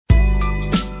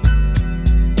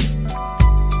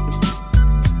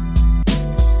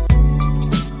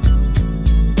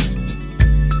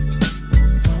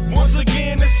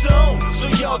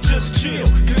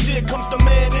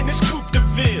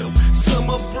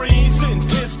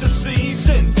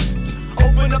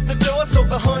so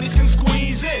the honeys can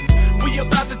squeeze in. We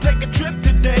about to take a trip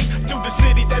today through the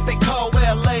city that they call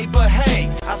LA. But hey,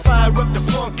 I fire up the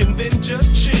funk and then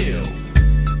just chill.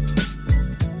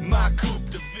 My Coop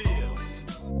de Veal.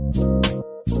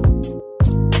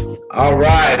 All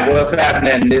right, what's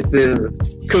happening? This is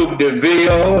Coop de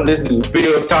Veal. This is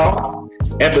Veal Talk,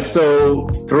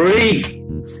 episode 3.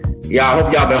 Y'all,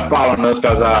 hope y'all been following us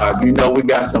because, we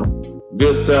got some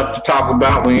good stuff to talk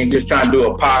about. We ain't just trying to do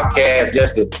a podcast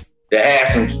just to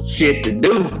have some shit to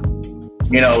do.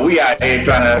 We out here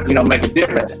trying to, make a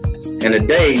difference. And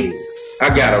today,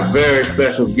 I got a very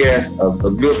special guest, a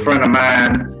good friend of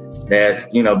mine that's,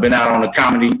 been out on the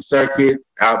comedy circuit,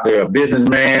 out there, a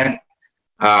businessman,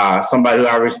 somebody who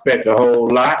I respect a whole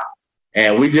lot.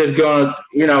 And we just gonna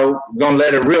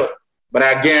let it rip. But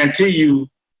I guarantee you,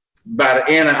 by the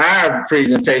end of our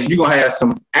presentation, you're gonna have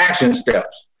some action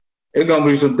steps. It's gonna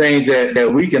be some things that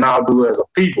we can all do as a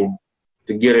people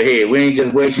to get ahead. We ain't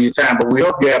just wasting your time, but we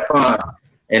hope you have fun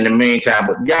in the meantime.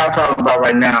 But y'all talking about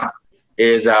right now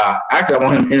is actually I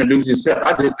want him to introduce himself.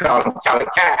 I just call him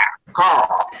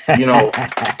Carl. I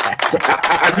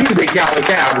usually say Cali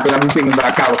Cal because I'm thinking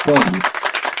about California.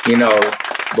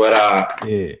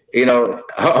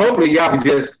 Hopefully y'all can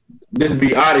just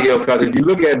be audio, because if you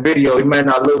look at video, he might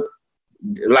not look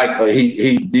like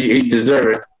he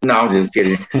deserves it. No, I'm just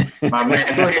kidding. My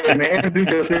man, go ahead, man.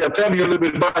 Introduce yourself. Tell me a little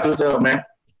bit about yourself, man.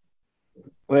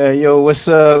 Well, yo, what's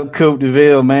up, Coop de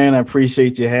Veal, man? I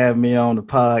appreciate you having me on the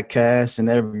podcast and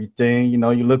everything.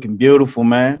 You're looking beautiful,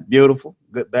 man. Beautiful.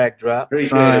 Good backdrop. Appreciate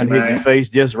Sun it, hitting your face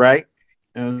just right.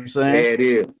 You know what I'm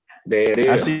saying? There it is.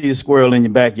 I see a squirrel in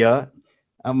your backyard.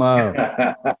 I'm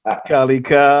Kali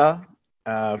Ka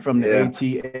from the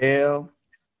ATL.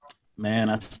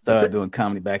 Man, I started doing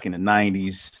comedy back in the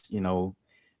 90s,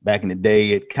 back in the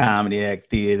day at Comedy Act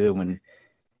Theater when,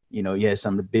 you had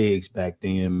some of the bigs back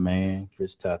then, man.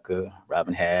 Chris Tucker,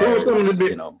 Robin Harris. Who was some of the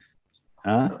big?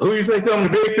 Who you say some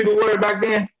of the big people were back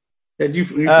then? That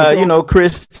you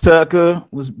Chris Tucker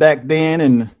was back then,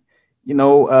 and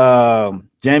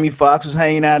Jamie Foxx was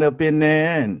hanging out up in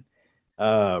there, and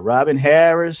Robin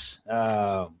Harris.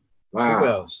 Wow. Who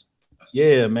else?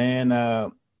 Yeah, man.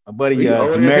 My buddy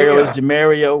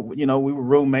Jamario. We were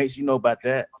roommates. You know about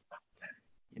that.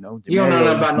 Jamario you don't know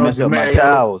nothing about mess up my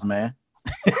towels, man.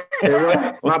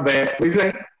 My bad. What you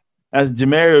say? As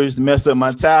Jamario used to mess up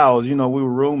my towels. We were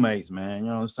roommates, man. You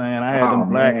know what I'm saying? I had them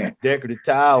black decorative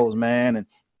towels, man, and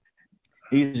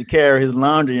he used to carry his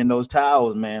laundry in those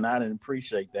towels, man. I didn't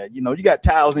appreciate that. You got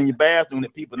towels in your bathroom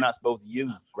that people are not supposed to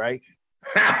use, right?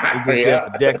 It's just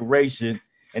a decoration.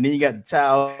 And then you got the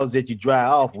towels that you dry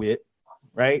off with,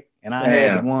 right? And I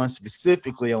had the one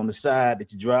specifically on the side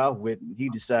that you dry off with. And he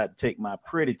decided to take my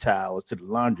pretty towels to the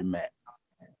laundromat.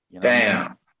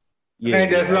 Damn. Yeah,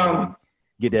 ain't that something?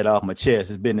 Get that off my chest.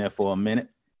 It's been there for a minute.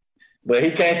 But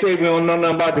he can't say we don't know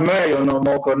nothing about Jamario no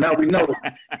more, because now we know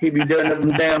he be doing them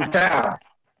damn towels.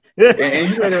 And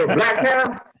you said they were black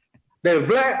towels? They were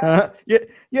black?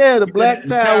 Yeah, the black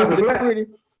towel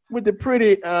with the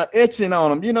pretty etching on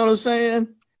them. You know what I'm saying?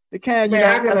 The kind you're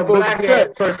not supposed to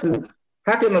touch.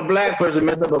 How can a black person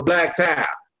mess up a black towel?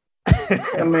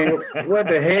 I mean, what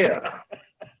the hell?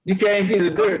 You can't see the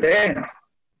dirt, damn.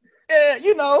 Yeah,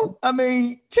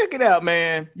 check it out,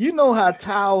 man. You know how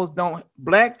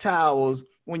black towels,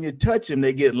 when you touch them,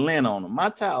 they get lint on them. My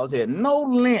towels had no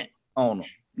lint on them.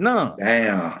 None.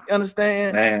 Damn. You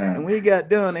understand? Damn. And when he got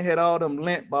done, they had all them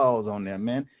lint balls on there,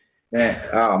 man. Man,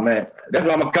 oh man, that's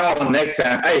what I'm gonna call him next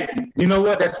time. Hey, you know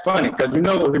what? That's funny because his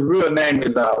real name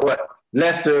is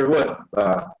Lester what?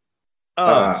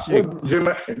 Shit.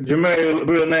 Jamario's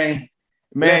real name.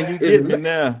 Man, you get me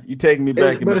now. You taking me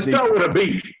back in the deep. But it starts with a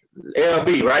B,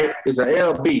 LB, right? It's a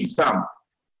LB something,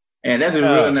 and that's his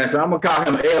real name. So I'm gonna call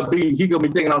him LB. He gonna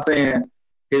be thinking I'm saying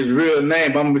his real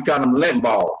name, but I'm gonna be calling him lint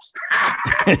balls.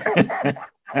 I'm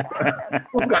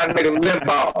gonna make him lint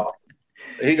balls.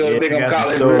 He gonna think I'm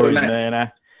calling his real name.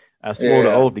 Man. I swore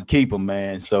the oath to keep him,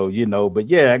 man. So but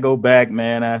yeah, I go back,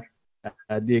 man.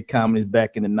 I did comedies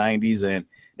back in the 90s, and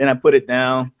then I put it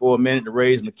down for a minute to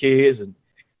raise my kids and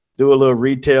do a little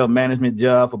retail management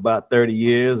job for about 30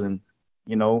 years, and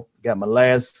got my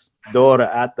last daughter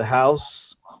out the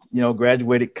house,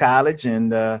 graduated college,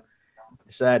 and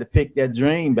decided to pick that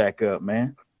dream back up,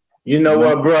 man. You know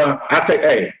what, bro? I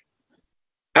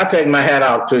take my hat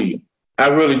off to you. I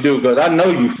really do, because I know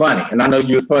you funny, and I know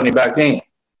you was funny back then,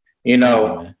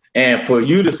 and for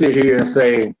you to sit here and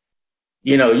say,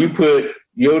 you put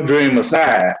your dream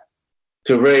aside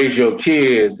to raise your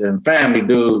kids and family,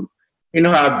 dude. You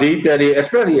know how deep that is,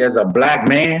 especially as a black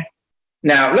man.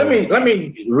 Now, let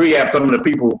me re-app some of the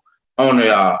people on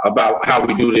the about how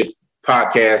we do this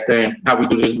podcast thing, how we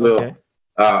do this little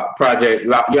project.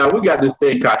 Yeah, we got this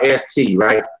thing called ST,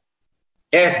 right?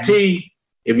 ST,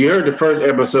 if you heard the first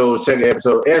episode, second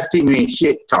episode, ST means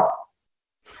shit talk.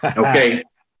 Okay?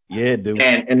 Yeah, dude.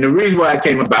 And the reason why it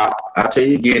came about, I'll tell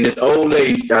you again, this old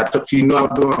lady, she knew I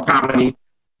was doing comedy.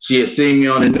 She had seen me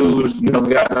on the news. You know,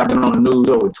 I've been on the news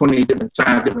over 20 different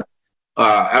times.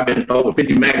 I've been over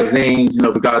 50 magazines, you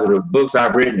know, because of the books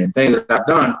I've written and things that I've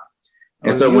done.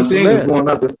 And so when things were blowing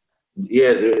up,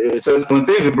 so when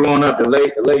things were blowing up, the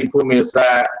lady put me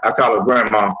aside. I call her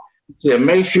grandma. She said,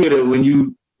 make sure that when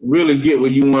you really get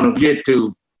where you want to get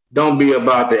to, don't be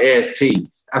about the STs.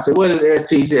 I said, what is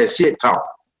ST? She said, shit talk.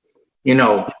 You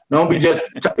know, don't be just,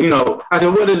 you know, I said,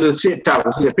 what is a shit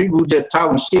talker? She said, people who just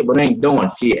talking shit but ain't doing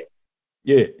shit.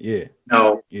 Yeah.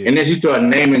 No. Yeah. And then she started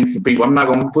naming some people. I'm not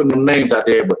going to put no names out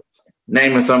there, but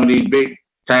naming some of these big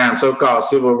time so-called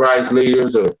civil rights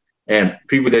leaders and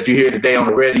people that you hear today on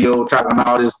the radio talking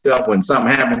all this stuff when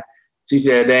something happened. She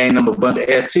said they ain't number bunch of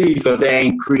STs because they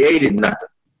ain't created nothing.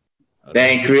 They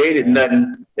ain't created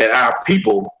nothing that our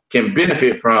people can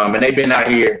benefit from. And they've been out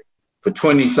here for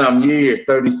 20-some years,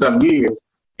 30-some years,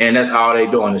 and that's all they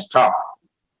doing is talk.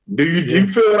 Do you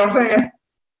feel what I'm saying?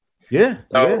 Yeah,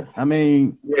 yeah. I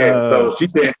mean, so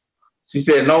she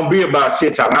said, don't be about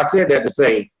shit talking. I said that to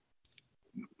say,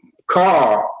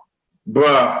 Carl,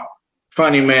 bruh,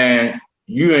 funny man,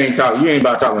 you ain't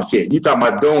about talking shit. You talking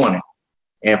about doing it.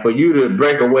 And for you to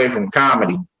break away from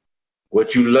comedy,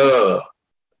 what you love,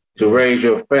 to raise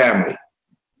your family,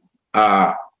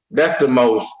 that's the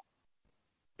most,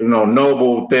 you know,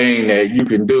 noble thing that you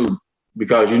can do,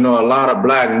 because you know a lot of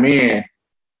black men,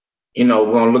 you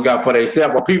know, gonna look out for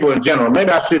themselves, or people in general. Maybe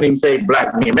I shouldn't even say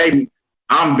black men. Maybe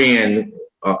I'm being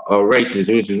a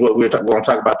racist, which is what we're going to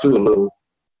talk about too a little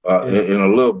in a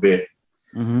little bit.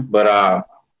 Mm-hmm. But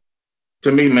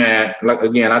to me, man, like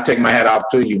again, I take my hat off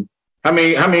to you. How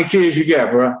many kids you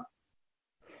got, bro?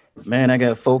 Man, I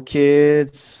got 4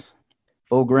 kids,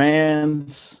 4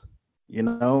 grands. You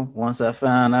know, once I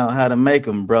found out how to make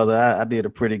them, brother, I did a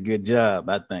pretty good job,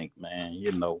 I think, man.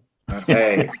 You know.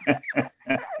 Hey,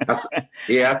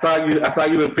 I saw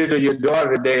you a picture of your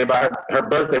daughter today about her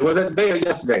birthday. Was that today or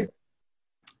yesterday?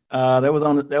 That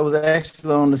was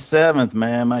actually on the 7th,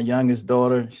 man. My youngest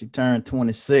daughter, she turned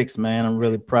 26, man. I'm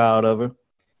really proud of her.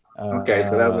 Okay,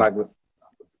 so that was like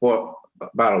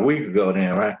about a week ago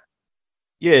then, right?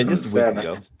 Yeah, just a week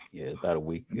ago. Yeah, about a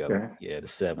week ago. Okay. Yeah, the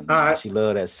 7th. Right. She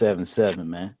loved that 7-7,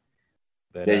 man.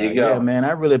 But there you go. Yeah, man,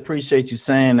 I really appreciate you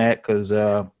saying that, because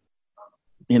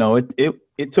you know,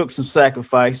 it took some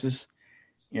sacrifices,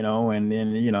 you know, and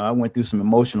then, you know, I went through some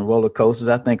emotional roller coasters.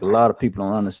 I think a lot of people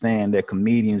don't understand that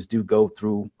comedians do go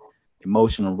through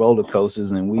emotional roller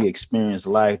coasters, and we experience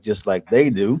life just like they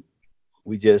do.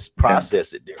 We just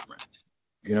process it different.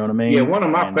 You know what I mean? Yeah, one of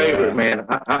my favorite, man.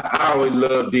 I always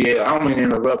love DL. I don't mean to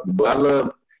interrupt you, but I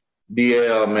love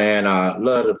DL, man. I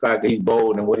love the fact that he's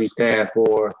bold and what he stands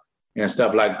for and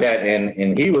stuff like that.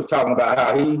 And he was talking about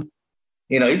how he,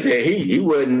 you know, he said he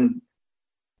wouldn't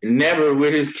never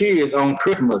with his kids on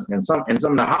Christmas and some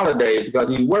of the holidays because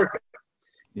he's working.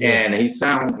 Yeah. And he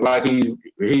sounds like he's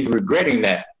regretting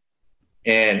that.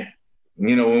 And,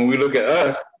 you know, when we look at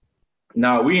us,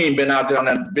 now we ain't been out there on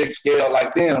that big scale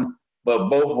like them, but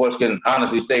both of us can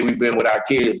honestly say we've been with our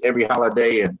kids every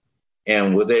holiday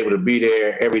and was able to be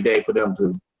there every day for them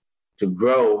to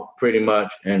grow pretty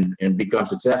much and become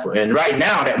successful. And right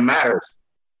now that matters.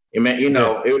 I mean, you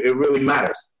know, it really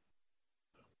matters.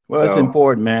 Well, it's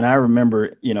important, man. I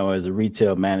remember, you know, as a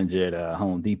retail manager at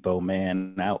Home Depot,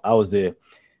 man, I was the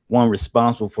one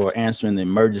responsible for answering the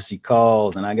emergency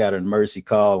calls. And I got an emergency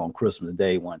call on Christmas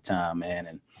Day one time, man,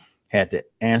 and had to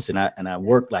answer. And I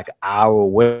worked like an hour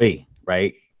away,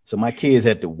 right? So my kids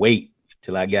had to wait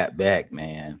till I got back,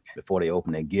 man, before they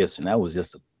opened their gifts. And that was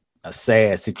just a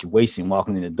sad situation,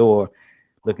 walking in the door,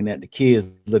 looking at the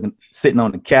kids, sitting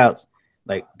on the couch,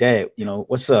 like, Dad, you know,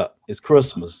 what's up? It's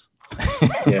Christmas.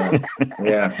 Yeah.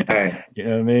 Hey. You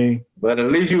know what I mean? But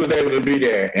at least you was able to be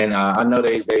there, and I know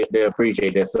they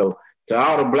appreciate that. So to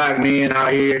all the black men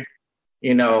out here,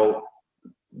 you know,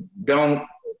 don't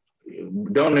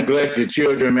neglect your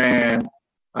children, man.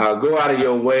 Go out of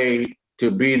your way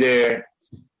to be there,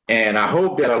 and I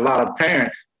hope that a lot of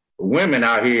parents, women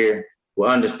out here, will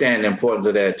understand the importance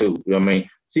of that too. You know what I mean?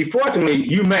 See, fortunately,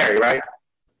 you married, right?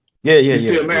 Yeah. You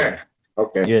still married? Yeah.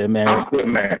 Okay. Yeah, man. I'm still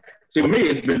married. See, for me,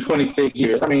 it's been 26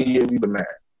 years. How many years you been married?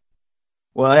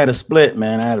 Well, I had a split,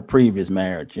 man. I had a previous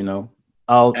marriage, you know.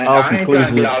 All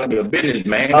conclusive. All in your business,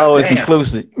 man. Oh, it's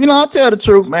conclusive. You know, I'll tell the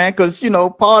truth, man, because, you know,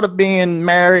 part of being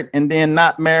married and then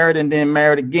not married and then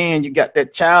married again, you got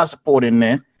that child support in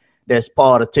there. that's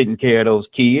part of taking care of those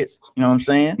kids. You know what I'm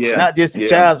saying? Yeah. Not just the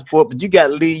child support, but you got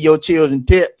to leave your children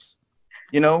tips.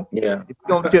 You know, yeah. if you're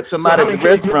gonna tip somebody at the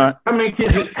restaurant. How many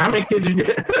kids? How many kids you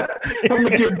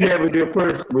had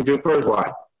with your first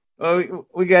wife? Oh,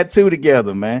 we got 2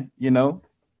 together, man. You know.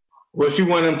 Was she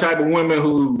one of them type of women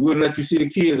who wouldn't let you see the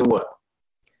kids or what?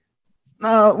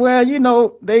 No, well, you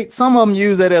know, some of them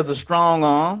use it as a strong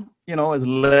arm, you know, as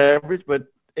leverage, but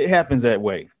it happens that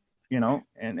way, you know,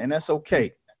 and that's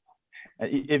okay.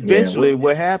 Eventually,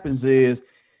 what happens is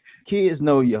kids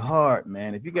know your heart,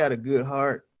 man. If you got a good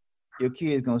heart, your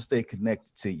kid's gonna stay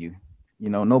connected to you. You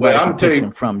know, nobody can take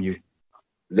them from you.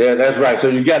 Yeah, that's right. So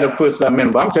you got to put something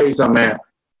in. But I'll tell you something, man.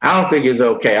 I don't think it's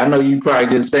okay. I know you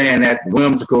probably just saying that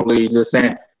whimsically, just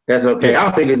saying that's okay. I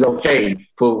don't think it's okay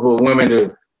for women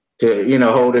to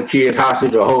hold their kids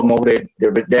hostage or hold them over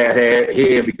their dad's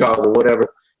head because of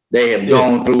whatever they have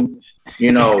gone through.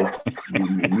 You know,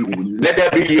 let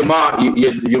that be your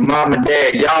mom and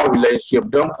dad, y'all relationship.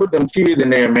 Don't put them kids in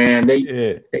there, man.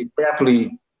 They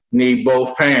definitely need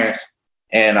both parents,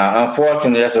 and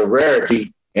unfortunately, that's a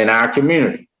rarity in our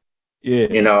community. Yeah,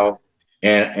 you know,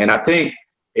 and I think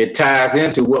it ties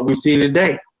into what we see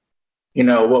today. You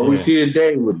know, what we see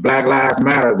today with Black Lives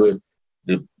Matter, with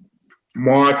the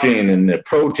marching and the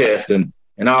protest and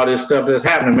all this stuff that's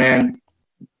happening, man.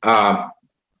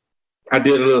 I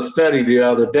did a little study the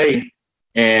other day,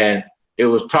 and it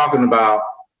was talking about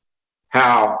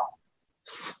how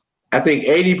I think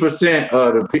 80%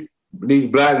 of these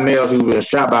black males who've been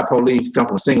shot by police come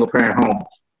from single-parent homes.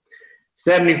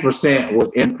 70%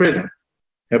 was in prison,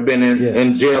 have been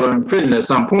in jail or in prison at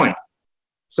some point.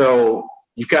 So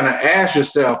you kind of ask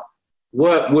yourself,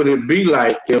 what would it be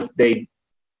like if they,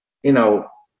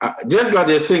 just because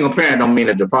they're single parent don't mean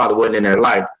that the father wasn't in their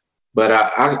life, but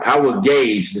I would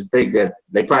gauge to think that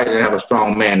they probably didn't have a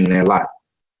strong man in their life.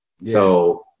 Yeah.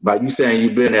 So by you saying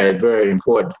you've been there is very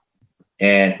important.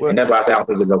 And that's why I say I don't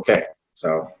think it's okay.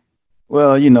 So.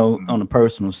 Well, on the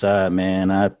personal side,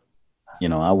 man, I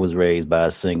was raised by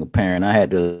a single parent. I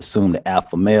had to assume the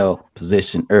alpha male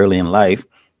position early in life.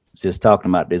 I was just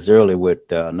talking about this earlier with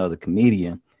another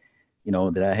comedian,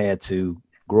 that I had to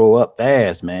grow up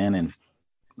fast, man, and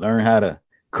learn how to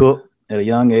cook at a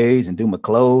young age and do my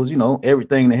clothes,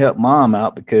 everything to help mom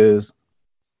out, because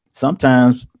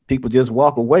sometimes people just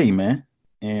walk away, man.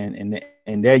 And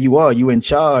there you are, you in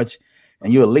charge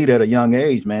and you're a leader at a young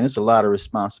age, man. It's a lot of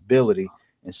responsibility.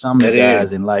 And some of the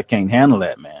guys in life can't handle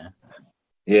that, man.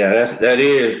 Yeah, that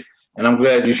is. And I'm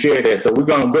glad you shared that. So we're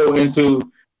going to go into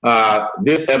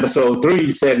this episode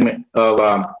 3 segment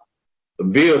of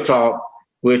Veal Talk,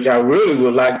 which I really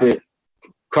would like to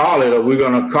call it, or we're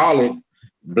going to call it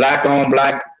Black on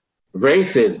Black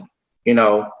racism.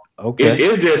 Okay.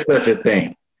 Is there such a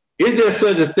thing? Is there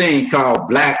such a thing called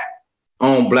Black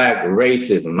on Black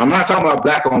racism? I'm not talking about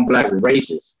Black on Black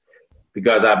racist,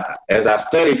 because as I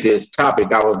studied this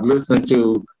topic, I was listening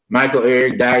to Michael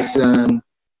Eric Dyson,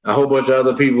 a whole bunch of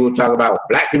other people talk about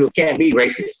Black people can't be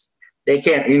racist. They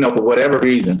can't, for whatever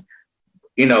reason,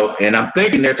 and I'm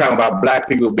thinking they're talking about Black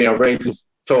people being racist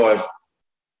towards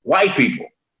white people,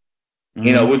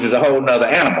 which is a whole nother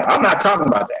animal. I'm not talking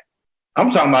about that. I'm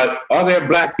talking about, are there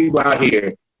Black people out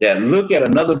here that look at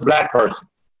another Black person,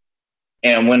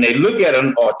 and when they look at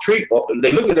them or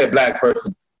they look at that Black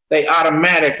person, they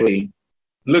automatically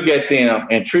look at them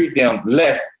and treat them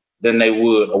less than they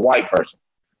would a white person?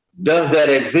 Does that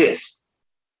exist?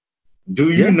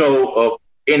 Do you know of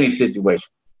any situation?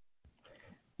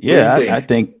 Yeah, I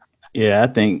think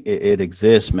it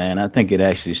exists, man. I think it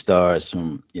actually starts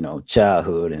from,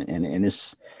 childhood, and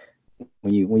it's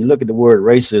when you look at the word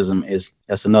racism,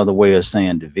 that's another way of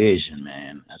saying division,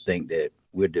 man. I think that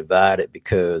we're divided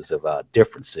because of our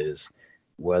differences,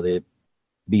 whether it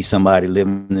be somebody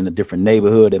living in a different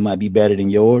neighborhood that might be better than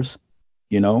yours,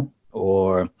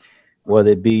 or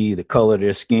whether it be the color of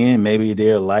their skin, maybe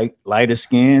they're lighter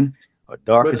skin or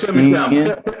darker skin.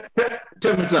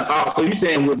 Tell me something. Oh, so you're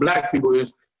saying with Black people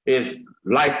is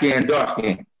light skin, dark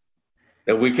skin,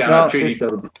 that we kind of treat each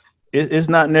other? It's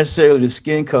not necessarily the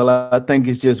skin color. I think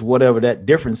it's just whatever that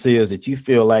difference is that you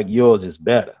feel like yours is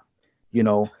better.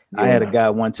 I had a guy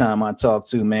one time I talked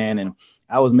to, man, and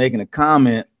I was making a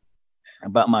comment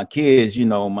about my kids.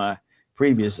 My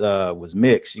previous was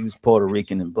mixed. She was Puerto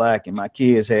Rican and Black, and my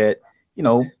kids had,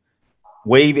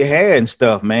 wavy hair and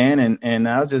stuff, man. And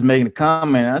I was just making a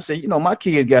comment. I said, my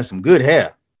kid got some good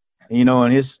hair.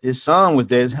 And his son was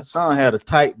there. His son had a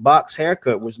tight box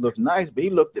haircut, which looked nice, but he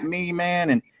looked at me,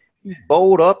 man, and he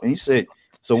bowled up and he said,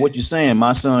 "So what you saying,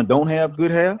 my son don't have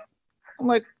good hair?" I'm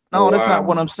like, "No, that's not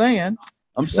what I'm saying.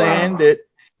 I'm saying that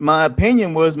my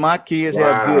opinion was my kids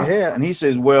have good hair. And he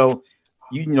says, well,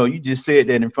 you just said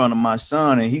that in front of my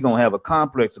son, and he gonna have a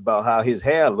complex about how his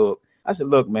hair look. I said,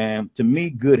 look, man, to me,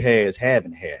 good hair is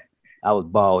having hair. I was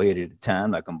bald headed at the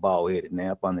time, like I'm bald headed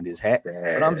now up under this hat.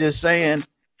 But I'm just saying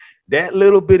that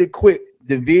little bit of quick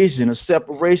division or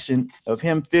separation of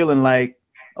him feeling like,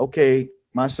 okay,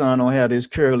 my son don't have this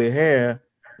curly hair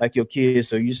like your kid.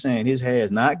 So you're saying his hair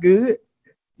is not good?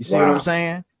 You see what I'm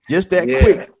saying? Just that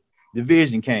quick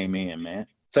division came in, man.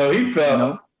 So he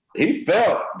felt, kind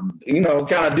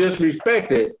of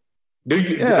disrespected.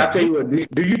 I tell you what,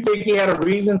 do you think he had a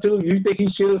reason to? You think he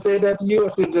should have said that to you,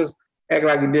 or should just act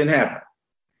like it didn't happen?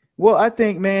 Well, I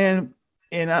think, man,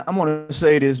 and I'm going to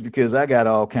say this because I got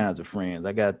all kinds of friends.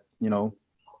 I got,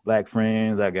 black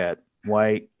friends. I got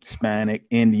white, Hispanic,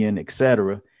 Indian,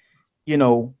 etc.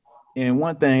 And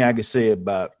one thing I could say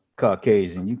about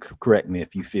Caucasian, you correct me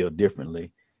if you feel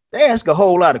differently. They ask a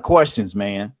whole lot of questions,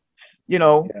 man.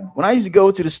 When I used to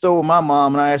go to the store with my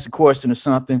mom and I asked a question or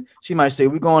something, she might say,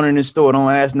 we're going in this store.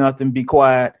 Don't ask nothing. Be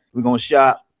quiet. We're going to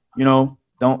shop.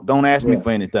 Don't ask me for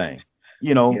anything,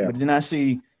 But then I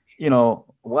see, a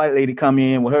white lady come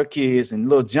in with her kids and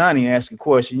little Johnny ask a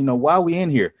question, why are we in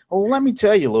here? Oh, let me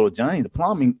tell you, little Johnny, the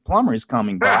plumber is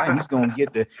coming by and he's going to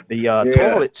get the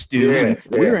toilet stool. And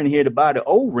we're in here to buy the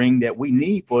O-ring that we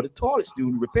need for the toilet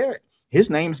stool to repair it. His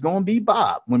name's going to be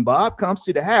Bob. When Bob comes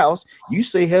to the house, you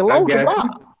say hello to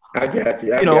Bob. I got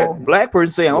you. Black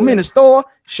person say, I'm in the store.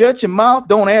 Shut your mouth.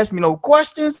 Don't ask me no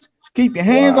questions. Keep your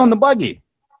hands on the buggy.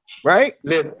 Right?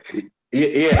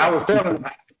 I was telling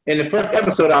in the first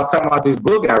episode, I was talking about this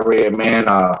book I read, man,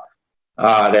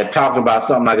 that talked about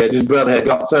something like that. This brother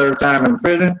had served time in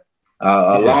prison,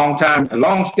 a long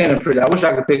stint in prison. I wish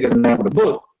I could think of the name of the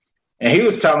book. And he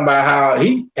was talking about how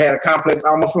he had a complex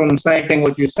almost from the same thing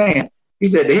what you're saying. He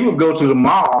said that he would go to the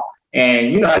mall,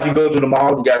 and you know how you go to the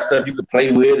mall, you got stuff you could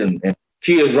play with, and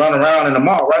kids run around in the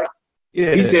mall, right?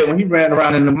 Yeah. He said when he ran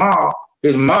around in the mall,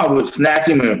 his mom would snatch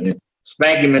him and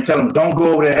spank him and tell him, don't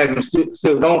go over there acting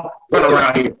still, don't run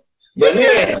around here. But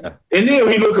then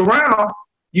when you look around,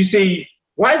 you see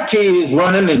white kids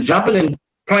running and jumping and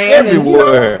playing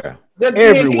everywhere.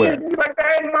 Everywhere. He's like,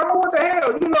 hey, mama, what the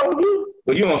hell?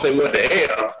 Well, you don't say what the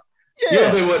hell. Yeah. You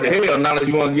don't say what the hell, not that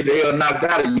you want to get the hell knocked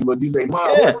out of you, but you say, mom,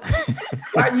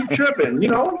 why are you tripping?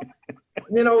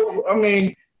 I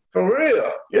mean, for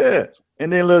real. Yeah.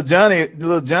 And then little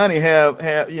Johnny have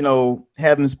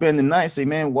him spend the night. Say,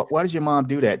 man, why does your mom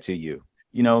do that to you?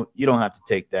 You don't have to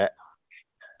take that.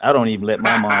 I don't even let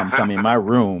my mom come in my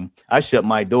room. I shut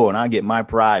my door and I get my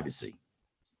privacy.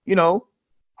 No,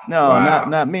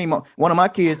 not me. One of my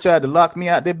kids tried to lock me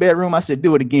out their bedroom. I said,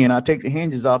 do it again. I'll take the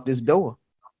hinges off this door.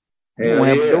 You don't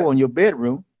have a door in your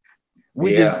bedroom.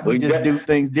 We just do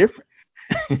things different.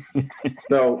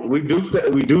 So we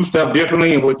do stuff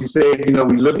differently, and what you said,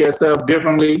 we look at stuff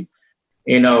differently,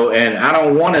 and I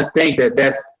don't want to think that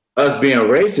that's us being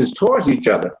racist towards each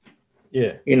other.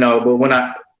 Yeah. But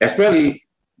when especially,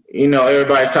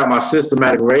 everybody's talking about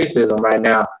systematic racism right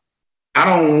now. I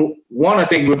don't want to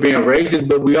think we're being racist,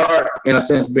 but we are, in a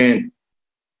sense, being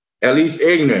at least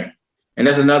ignorant, and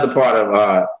that's another part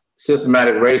of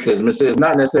systematic racism. It's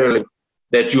not necessarily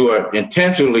that you are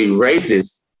intentionally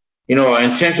racist, or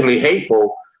intentionally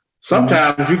hateful.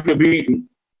 Sometimes you could be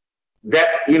that,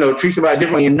 treat somebody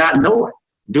differently and not know it.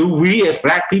 Do we as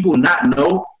Black people not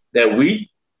know that we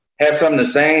have some of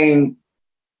the same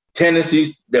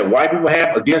tendencies that white people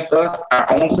have against us,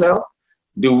 our own self?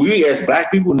 Do we as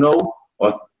Black people know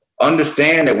or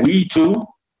understand that we too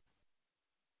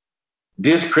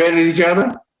discredit each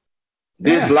other,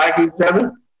 dislike each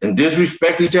other, and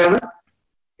disrespect each other?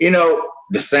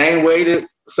 The same way that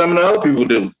some of the other people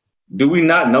do. Do we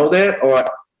not know that, or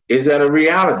is that a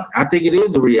reality? I think it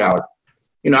is a reality.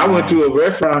 I went to a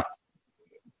restaurant,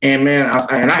 and man,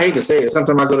 I hate to say it,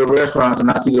 sometimes I go to restaurants and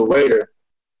I see the waiter,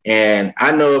 and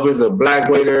I know if it's a Black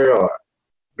waiter or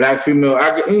Black female,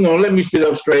 let me sit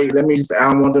up straight. I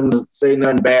don't want them to say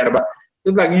nothing bad about it.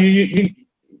 It's like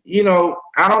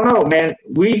I don't know, man.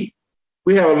 We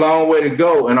have a long way to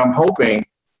go, and I'm hoping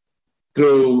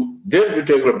through this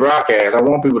particular broadcast, I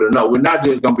want people to know we're not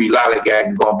just going to be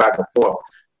lollygagging, going back and forth.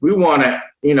 We want to,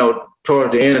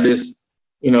 towards the end of this,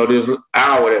 this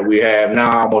hour that we have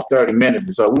now, almost 30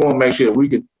 minutes. So we want to make sure that we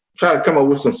can try to come up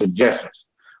with some suggestions.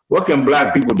 What can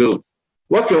Black people do?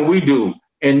 What can we do?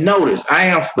 And notice, I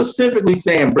am specifically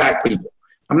saying Black people.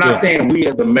 I'm not saying we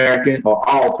as Americans or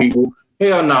all people.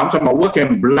 Hell no, I'm talking about what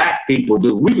can Black people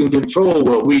do? We can control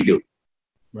what we do.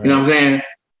 Right. You know what I'm saying?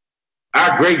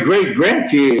 Our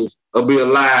great-great-grandkids will be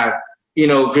alive,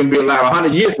 can be alive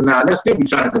 100 years from now, and they'll still be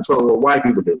trying to control what white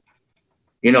people do.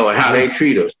 and how they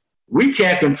treat us. We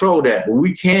can't control that, but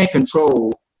we can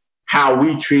control how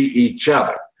we treat each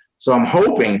other. So I'm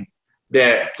hoping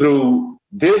that through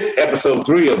this episode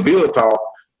 3 of Veal Talk,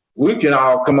 we can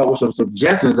all come up with some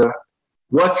suggestions of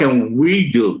what can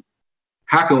we do?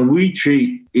 How can we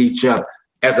treat each other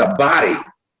as a body?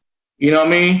 You know what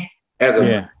I mean?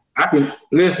 I can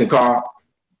listen, Carl.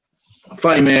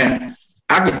 Funny man,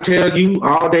 I can tell you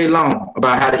all day long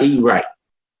about how to eat right.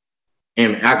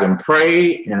 And I can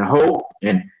pray and hope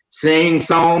and sing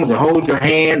songs and hold your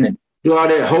hand and do all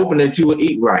that, hoping that you will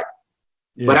eat right.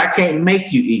 Yeah. But I can't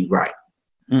make you eat right.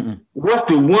 Mm-mm.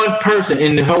 What's the one person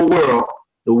in the whole world,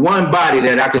 the one body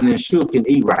that I can ensure can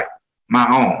eat right? My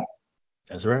own.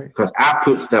 That's right. Because I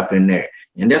put stuff in there.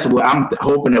 And that's what I'm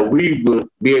hoping that we will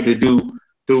be able to do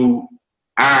through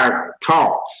our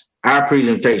talks, our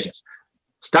presentations.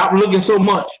 Stop looking so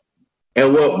much at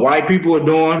what white people are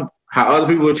doing, how other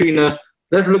people are treating us.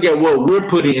 Let's look at what we're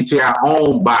putting into our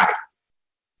own body.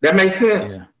 That makes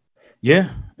sense?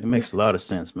 Yeah, it makes a lot of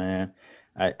sense, man.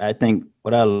 I think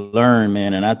what I learned,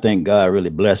 man, and I think God really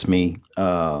blessed me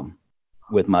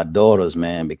with my daughters,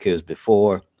 man, because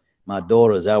before my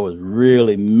daughters, I was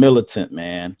really militant,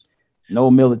 man. No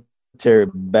military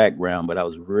background, but I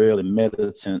was really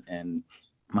militant. And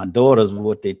my daughters,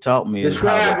 what they taught me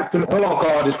describe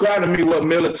to me what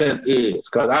militant is,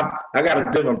 because I got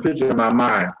a different picture in my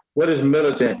mind. What is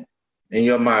militant in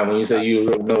your mind when you say you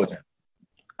were militant?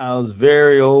 I was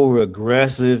very over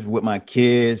aggressive with my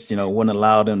kids, wouldn't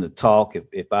allow them to talk.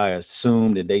 If I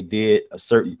assumed that they did a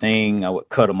certain thing, I would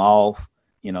cut them off,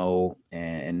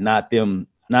 and not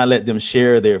let them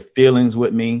share their feelings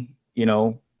with me,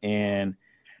 and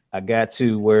I got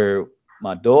to where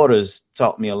my daughters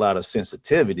taught me a lot of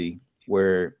sensitivity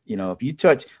where, if you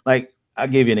touch, like, I'll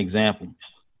give you an example.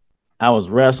 I was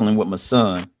wrestling with my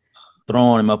son,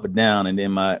 throwing him up and down, and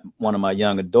then one of my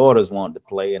younger daughters wanted to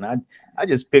play, and I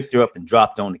just picked her up and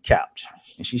dropped her on the couch,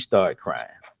 and she started crying.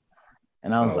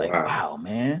 And I was wow,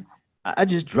 man, I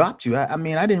just dropped you. I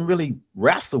mean, I didn't really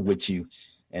wrestle with you.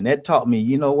 And that taught me,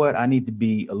 you know what, I need to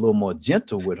be a little more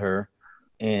gentle with her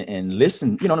and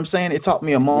listen. You know what I'm saying? It taught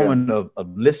me a moment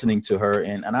of listening to her.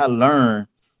 And I learned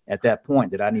at that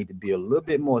point that I need to be a little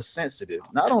bit more sensitive,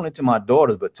 not only to my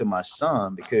daughters, but to my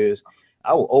son, because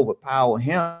I would overpower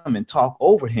him and talk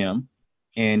over him,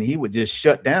 and he would just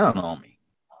shut down on me.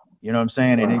 You know what I'm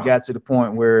saying? And it got to the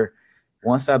point where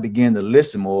once I began to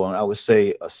listen more, I would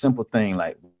say a simple thing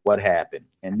like, what happened?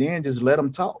 And then just let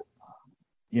them talk,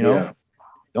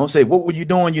 Don't say, what were you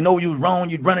doing? You was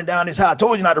wrong. You're running down this house. I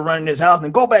told you not to run in this house,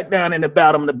 and go back down in the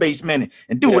bottom of the basement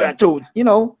and do what I told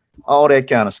you, all that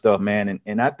kind of stuff, man.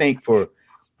 And I think for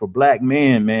Black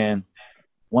men, man,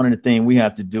 one of the things we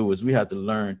have to do is we have to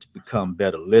learn to become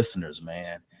better listeners,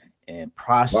 man, and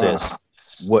process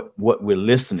what we're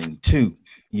listening to.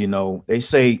 They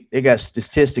say they got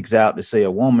statistics out that say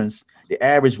the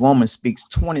average woman speaks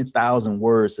 20,000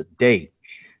 words a day.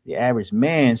 The average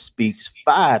man speaks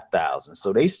 5,000.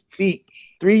 So they speak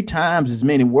 3 times as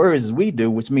many words as we do,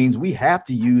 which means we have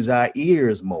to use our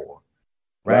ears more,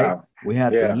 right? Wow. We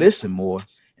have to listen more.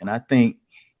 And I think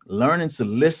learning to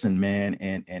listen, man,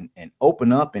 and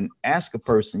open up and ask a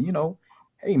person,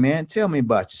 hey, man, tell me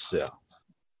about yourself,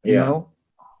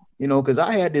 because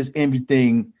I had this envy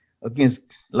thing against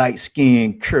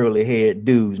light-skinned, curly-haired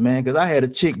dudes, man, because I had a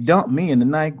chick dump me in the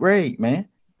 9th grade, man.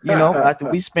 After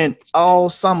we spent all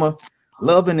summer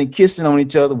loving and kissing on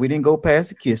each other, we didn't go past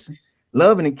the kissing,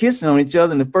 loving and kissing on each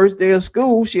other. And the first day of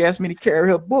school, she asked me to carry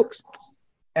her books.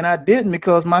 And I didn't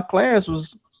because my class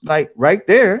was like right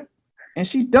there. And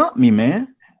she dumped me,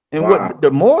 man. And what the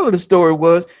moral of the story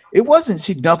was, it wasn't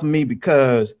she dumping me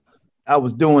because I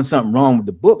was doing something wrong with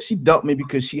the book. She dumped me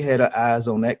because she had her eyes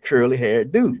on that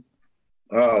curly-haired dude.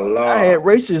 Oh, Lord. I had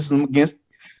racism against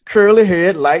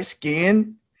curly-haired,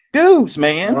 light-skinned dudes,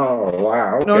 man. Oh,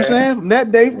 wow. Okay. You know what I'm saying? From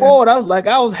that day forward, I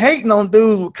was hating on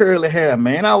dudes with curly hair,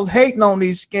 man. I was hating on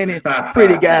these skinny,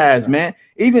 pretty guys, man.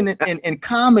 Even in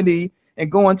comedy and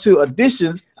going to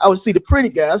auditions, I would see the pretty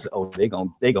guys. Oh, they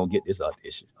gonna get this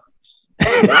audition.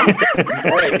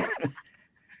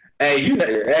 Hey,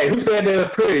 who said they were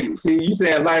pretty? See, you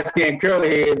saying light skin,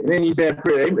 curly head, then you said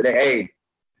pretty. Hey,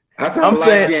 I saw a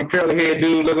light skin, curly head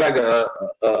dude look like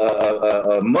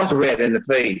a muskrat in the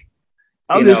face.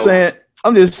 I'm just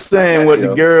saying what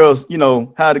the girls,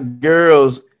 how the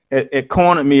girls it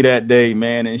cornered me that day,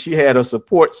 man. And she had a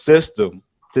support system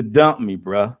to dump me,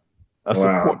 bro.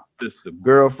 Support system,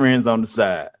 girlfriends on the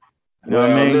side. You know what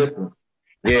I mean? Listen.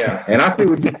 Yeah. And I see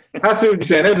what you're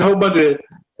saying. There's a whole bunch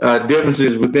of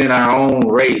differences within our own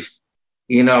race,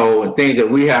 and things that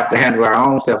we have to handle our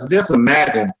own self. Just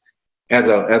imagine as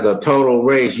a total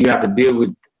race, you have to deal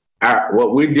with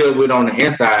what we deal with on the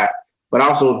inside, but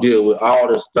also deal with all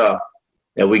the stuff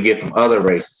that we get from other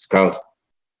races. Because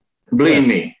believe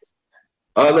me,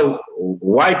 other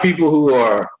white people who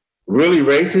are really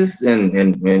racist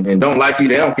and don't like you,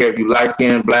 they don't care if you light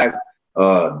skinned black,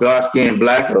 dark skinned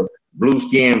black, or blue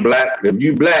skinned black. If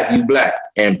you black, you black.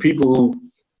 And people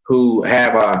who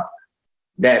have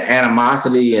that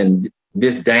animosity and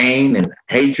disdain and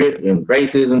hatred and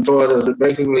racism towards us,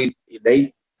 basically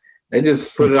they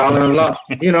just put it all in a lump.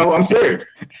 You know, I'm serious.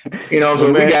 You know,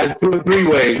 so we got three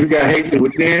ways. We got hatred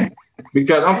within,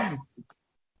 because I'm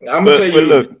gonna tell you.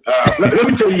 Look, let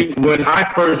me tell you, when I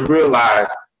first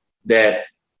realized that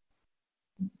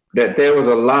there was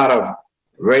a lot of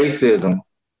racism,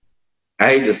 I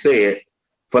hate to say it,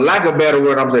 for lack of a better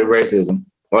word, I'm saying racism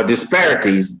or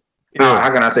disparities.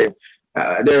 How can I say?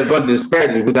 There's a bunch of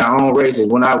disparities with our own races.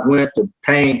 When I went to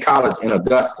Payne College in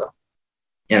Augusta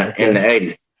in the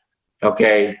 80s,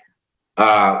 okay,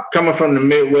 coming from the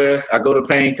Midwest, I go to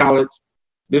Payne College.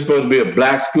 This is supposed to be a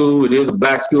black school. It is a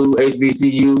black school,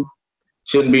 HBCU.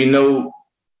 Shouldn't be no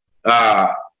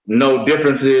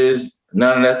differences,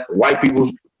 none of that. White people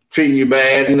treating you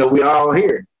bad. You know, we all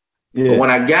here. Yeah. But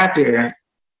when I got there,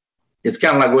 it's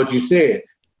kind of like what you said.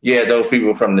 You had those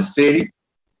people from the city,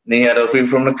 then you had those people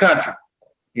from the country.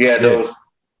 You had those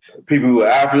people who were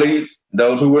athletes,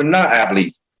 those who were not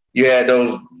athletes. You had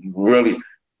those really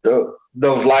those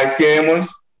light-skinned ones,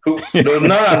 those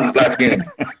non-light-skinned.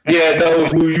 You had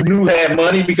those who you knew had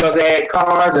money because they had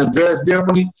cars and dressed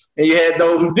differently, and you had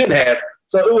those who didn't have.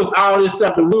 So it was all this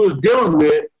stuff that we was dealing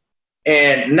with,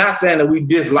 and not saying that we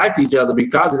disliked each other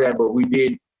because of that, but we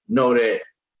did know that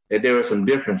there were some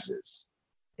differences,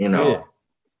 you know. Yeah.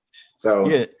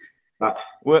 So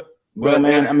well,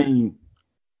 man, I mean,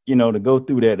 you know, to go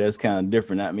through that's kind of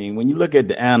different. I mean, when you look at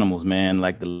the animals, man,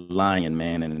 like the lion,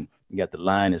 man, and you got the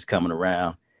lion that's coming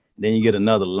around, then you get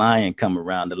another lion coming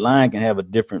around. The lion can have a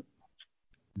different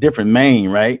mane,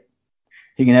 right?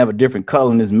 He can have a different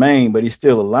color in his mane, but he's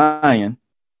still a lion.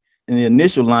 And the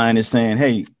initial lion is saying,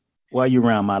 "Hey, why are you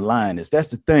around my lioness?" That's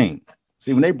the thing.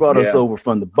 See, when they brought us over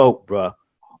from the boat, bro, and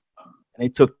they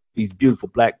took these beautiful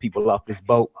black people off this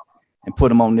boat and put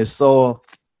them on this soil,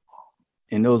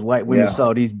 and those white women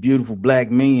saw these beautiful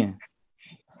black men.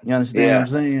 You understand what I'm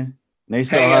saying? And they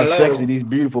saw how sexy these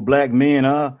beautiful black men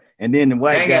are. And then the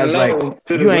white guy's like,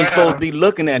 you ain't supposed to be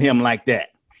looking at him like that.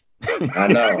 I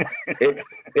know.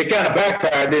 It kind of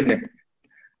backfired, didn't it?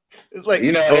 It's like,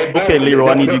 you know, okay, Leroy,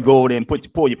 I need you to go over there and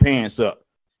pull your pants up.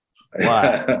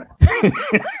 Why?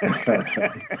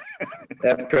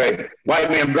 That's crazy.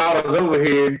 White men brought us over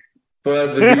here for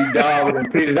us to be dogged and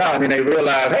treated out, and then they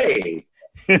realized, hey,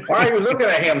 why are you looking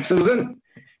at him, Susan?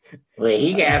 Well,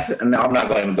 he got. No, I'm not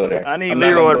going to go there. I need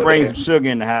Leroy to bring some sugar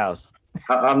in the house.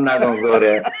 I'm not going to go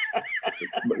there.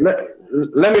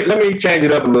 Let me change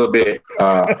it up a little bit,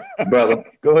 brother.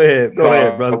 Go ahead,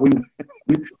 brother.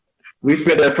 We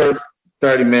spent that first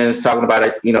 30 minutes talking about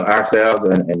it, you know, ourselves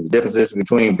and the differences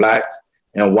between blacks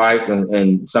and whites,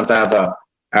 and sometimes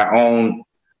our own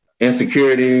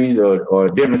insecurities or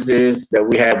differences that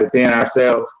we have within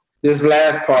ourselves. This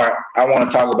last part, I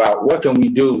want to talk about what can we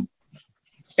do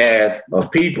as a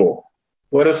people.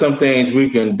 What are some things we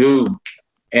can do,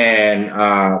 and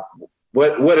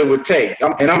what it would take.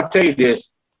 And I'm going to tell you this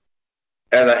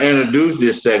as I introduce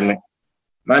this segment.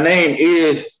 My name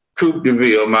is Coop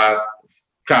DeVille, my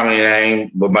comedy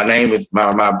name, but my name is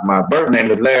my birth name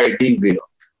is Larry DeVille.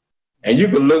 And you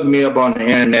can look me up on the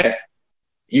internet.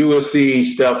 You will see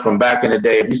stuff from back in the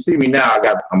day. If you see me now,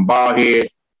 I'm bald head,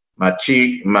 my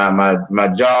cheek, my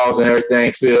jaws and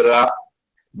everything filled up.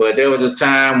 But there was a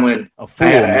time when I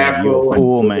had an afro. You're a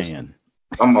full man.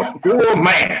 I'm a full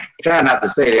man. Try not to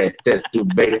say that test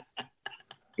tube, baby.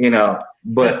 You know,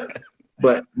 but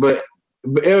it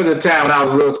was a time when I was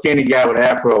a little skinny guy with an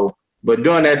afro. But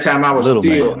during that time, I was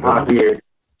still out here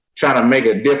trying to make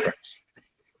a difference.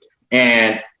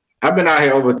 And I've been out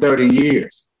here over 30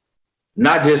 years,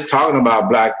 not just talking about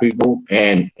Black people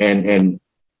and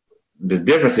the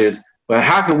differences, but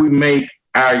how can we make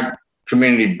our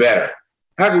community better?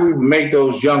 How can we make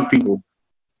those young people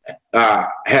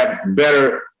have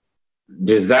better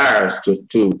desires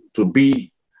to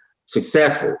be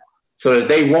successful, so that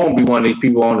they won't be one of these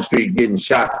people on the street getting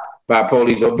shot by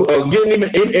police or getting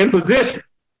even in position.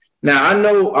 Now, I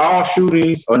know all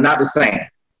shootings are not the same.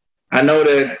 I know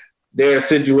that there are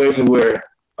situations where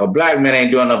a Black man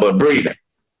ain't doing nothing but breathing,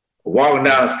 or walking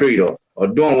down the street or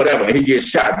doing whatever, and he gets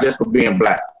shot just for being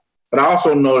Black. But I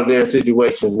also know that there are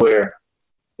situations where,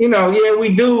 you know,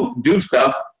 we do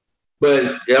stuff,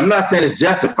 but I'm not saying it's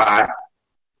justified.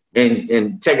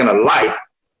 in taking a life,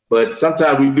 but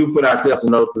sometimes we do put ourselves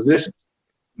in those positions.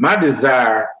 My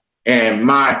desire and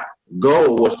my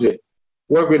goal was to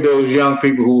work with those young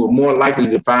people who were more likely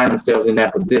to find themselves in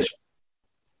that position,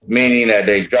 meaning that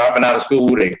they dropping out of school,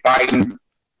 they fighting.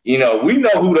 We know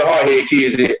who the hard-headed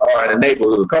kids are in the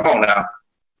neighborhood. Come on now.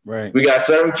 Right. We got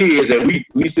certain kids that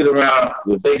we sit around,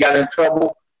 if they got in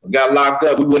trouble, got locked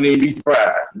up, we wouldn't even be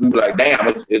surprised. We'd be like, damn,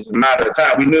 it's a matter of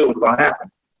time. We knew it was going to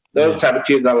happen. Those type of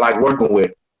kids I like working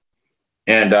with.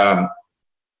 And I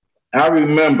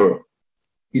remember,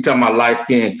 you talking about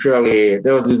light-skinned, curly hair,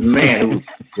 there was this man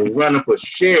who was running for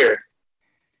sheriff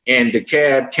in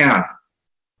DeKalb County.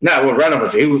 Not was running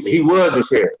for sheriff, he was a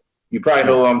sheriff. You probably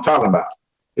know what I'm talking about.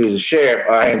 He was a sheriff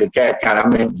in DeKalb County. I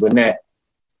mean, Gwinnett.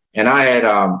 And I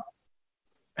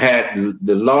had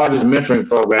the largest mentoring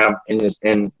program in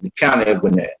the county of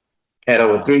Gwinnett. Had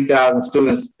over 3,000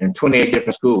 students in 28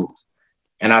 different schools.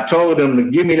 And I told them to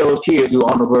give me those kids who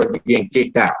were on the verge of getting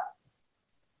kicked out.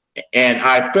 And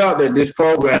I felt that this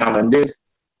program and this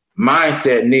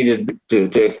mindset needed to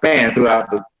expand throughout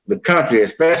the country,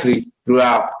 especially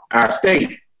throughout our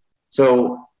state.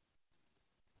 So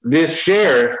this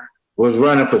sheriff was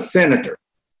running for senator,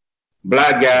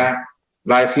 black guy,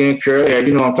 light-skinned, curly hair,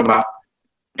 you know what I'm talking about.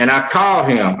 And I called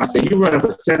him. I said, "You running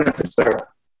for senator, sir?"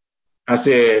 I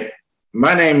said,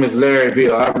 "My name is Larry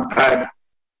Veal.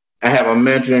 I have a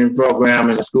mentoring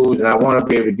program in the schools, and I want to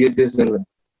be able to get this in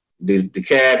the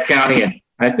DeKalb County. And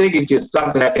I think it's just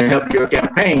something that can help your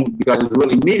campaign because it's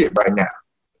really needed right now."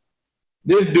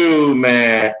 This dude,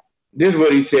 man, this is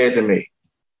what he said to me.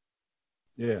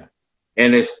 Yeah.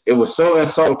 And it was so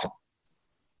insulting.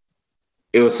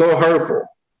 It was so hurtful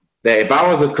that if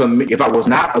I was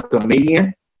not a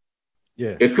comedian,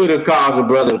 it could have caused a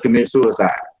brother to commit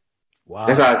suicide. Wow.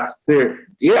 That's how serious.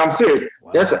 Yeah, I'm serious.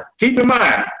 Wow. Keep in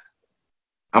mind,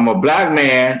 I'm a black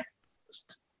man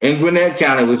in Gwinnett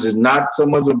County, which is not so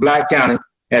much a black county,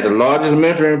 had the largest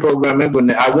mentoring program in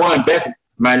Gwinnett. I won best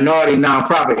minority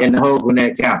nonprofit in the whole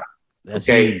Gwinnett County. That's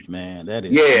huge, man. That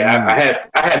is huge. I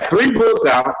had 3 books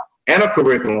out and a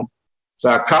curriculum. So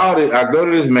I go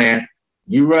to this man,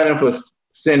 "You running for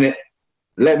Senate,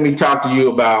 let me talk to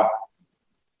you about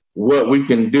what we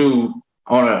can do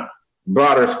on a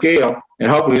broader scale, and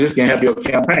hopefully this can help your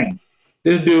campaign."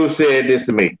 This dude said this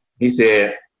to me. He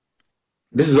said,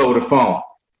 this is over the phone.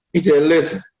 He said,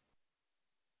 "Listen,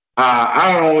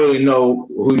 I don't really know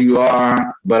who you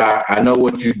are, but I know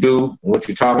what you do, what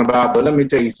you're talking about, but let me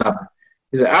tell you something."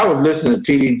 He said, "I was listening to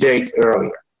T.D. Jakes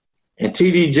earlier, and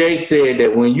T.D. Jakes said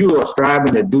that when you are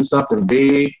striving to do something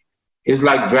big, it's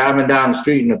like driving down the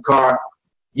street in a car.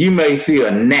 You may see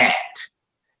a gnat,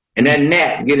 and that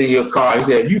gnat get in your car." He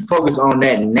said, "If you focus on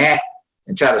that gnat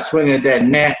and try to swing at that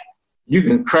gnat, you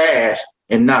can crash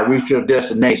and not reach your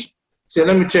destination." He said,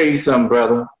 "Let me tell you something,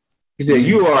 brother." He said,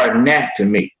 "You are a gnat to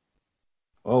me."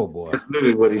 Oh, boy. That's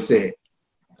literally what he said.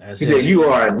 He said, "You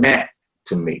are a gnat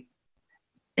to me."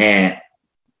 And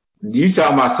you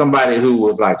talking about somebody who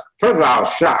was like, first of all, I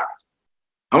was shocked.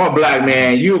 I'm a black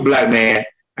man. You a black man.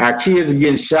 Our kids are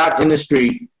getting shot in the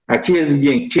street. Our kids are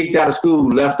getting kicked out of school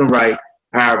left and right.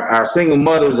 Our single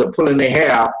mothers are pulling their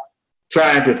hair out,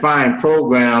 trying to find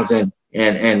programs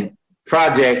and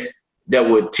projects that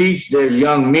would teach their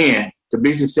young men to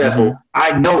be successful. Mm-hmm.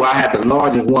 I know I have the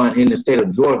largest one in the state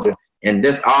of Georgia, and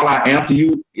that's all I am to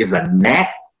you is a gnat.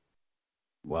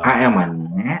 Wow. I am a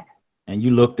gnat. And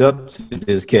you looked up to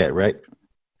this cat, right?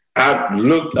 I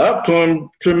looked up to him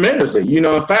tremendously. In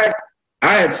fact,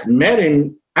 I hadn't met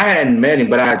him,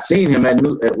 but I had seen him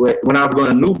when I was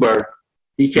going to Newburgh.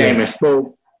 He came and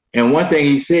spoke. And one thing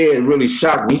he said really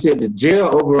shocked me. He said the jail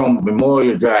over on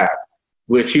Memorial Drive,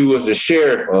 which he was the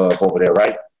sheriff of over there,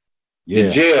 right? Yeah.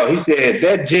 The jail, he said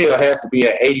that jail has to be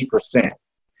at 80%.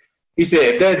 He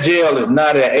said if that jail is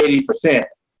not at 80%,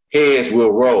 heads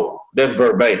will roll. That's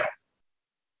verbatim.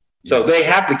 So they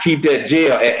have to keep that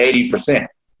jail at 80%.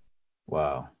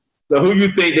 Wow. So who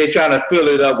you think they're trying to fill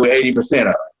it up with 80%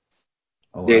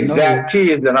 of? The exact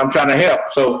kids that I'm trying to help.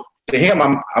 So to him,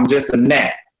 I'm just a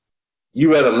gnat.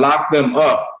 You rather lock them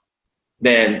up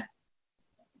than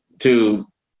to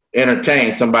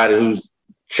entertain somebody who's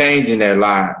changing their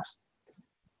lives.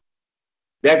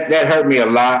 That hurt me a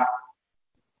lot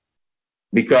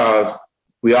because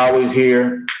we always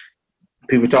hear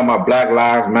people talking about Black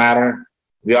Lives Matter.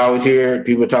 We always hear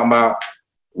people talking about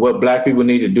what black people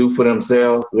need to do for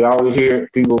themselves. We always hear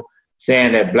people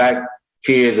saying that black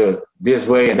kids are this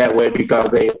way and that way because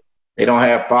they don't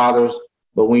have fathers.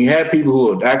 But when you have people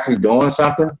who are actually doing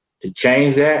something to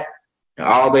change that, and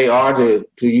all they are to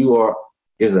you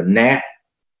is a gnat,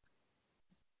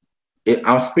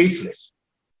 I'm speechless.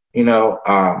 you know.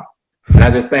 And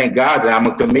I just thank God that I'm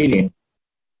a comedian.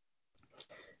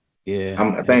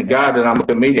 Yeah. Thank God that I'm a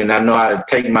comedian. I know how to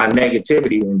take my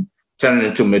negativity and turn it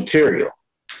into material.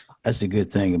 That's the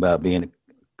good thing about being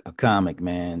a comic,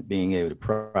 man, being able to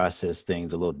process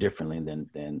things a little differently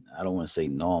than I don't want to say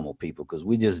normal people, because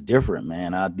we're just different,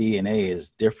 man. Our DNA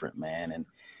is different, man. And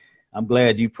I'm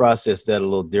glad you processed that a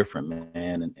little different,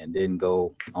 man, and didn't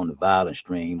go on the violent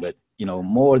stream. But, you know,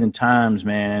 more than times,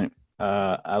 man,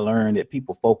 I learned that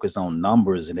people focus on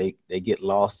numbers and they get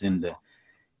lost in the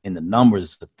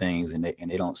numbers of things, and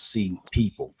they don't see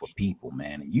people for people,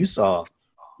 man. And you saw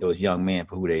those young men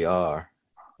for who they are,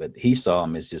 but he saw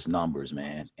them as just numbers,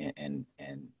 man, and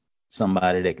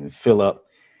somebody that can fill up,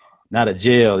 not a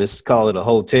jail, let's call it a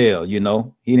hotel, you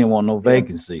know. He didn't want no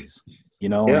vacancies, you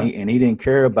know, Yeah. and he didn't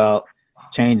care about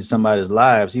changing somebody's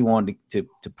lives. He wanted to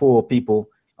pull people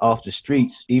off the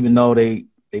streets, even though they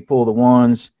pull the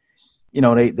ones, you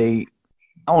know, they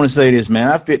I want to say this, man.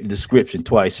 I fit the description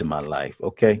twice in my life.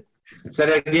 Okay. Say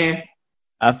that again.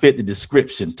 I fit the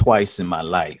description twice in my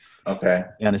life. Okay.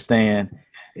 You understand?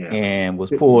 Yeah. And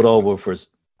was pulled over for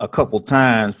a couple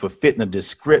times for fitting a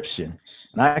description.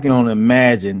 And I can only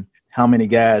imagine how many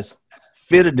guys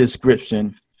fit a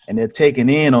description and they're taken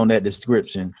in on that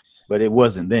description, but it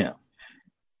wasn't them.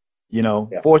 You know,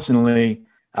 Fortunately,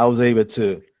 I was able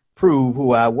to prove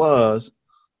who I was.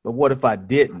 But what if I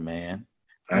didn't, man?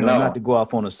 You know, not to go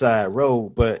off on a side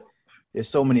road, but there's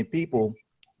so many people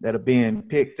that are being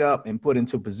picked up and put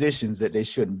into positions that they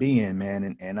shouldn't be in,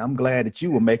 man. And I'm glad that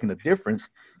you were making a difference.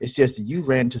 It's just that you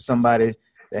ran into somebody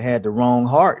that had the wrong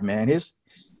heart, man. His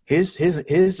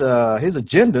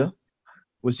agenda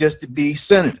was just to be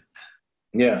senator.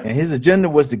 Yeah. And his agenda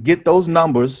was to get those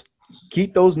numbers,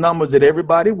 keep those numbers that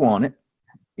everybody wanted.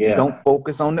 Yeah. Don't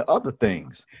focus on the other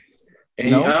things. And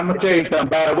you know, I'm gonna tell you something,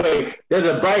 by the way, there's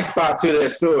a bright spot to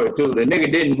that story too. The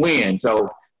nigga didn't win,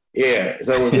 so yeah,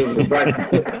 so it was a bright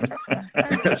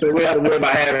spot. So we have to worry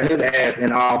about having his ass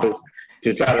in office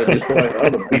to try to destroy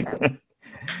other people.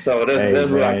 So that's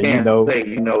what I can say,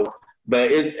 you know. But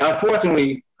it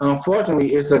unfortunately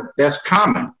that's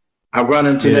common. I run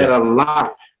into that a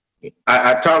lot.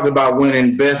 I talked about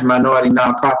winning best minority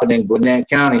nonprofit in Gwinnett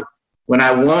County. When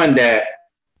I won that,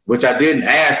 which I didn't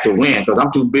ask to win because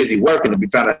I'm too busy working to be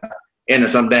trying to enter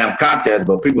some damn contest,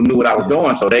 but people knew what I was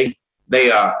doing, so they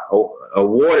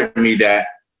awarded me that.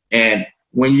 And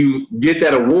when you get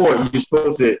that award,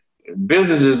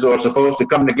 businesses are supposed to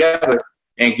come together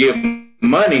and give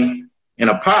money in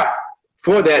a pot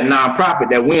for that nonprofit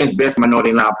that wins best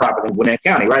minority nonprofit in Gwinnett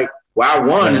County, right? Well, I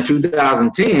won in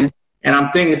 2010, and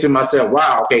I'm thinking to myself,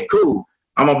 wow, okay, cool.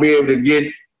 I'm gonna be able to get,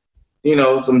 you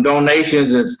know, some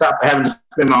donations and stop having to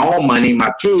spend my own money,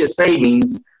 my kids'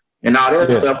 savings, and all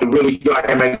that stuff to really go out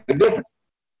and make a difference.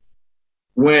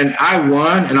 When I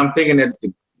won, and I'm thinking that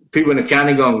the people in the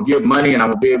county gonna give money and I'm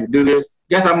gonna be able to do this,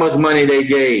 guess how much money they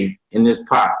gave in this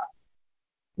pot?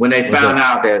 When they found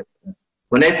out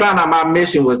my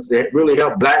mission was to really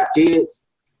help black kids,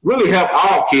 really help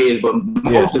all kids, but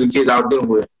most of the kids I was dealing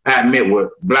with, I admit,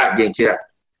 were black kids.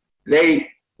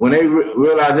 When they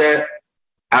realized that,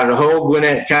 out of the whole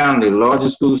Gwinnett County, the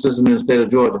largest school system in the state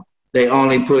of Georgia, they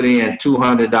only put in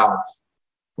 $200.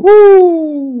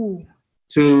 Woo!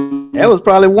 That was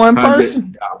probably one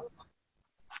person.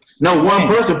 No, one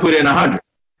person put in 100.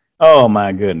 Oh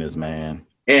my goodness, man!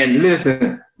 And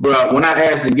listen, bro, when I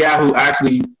asked the guy who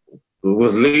actually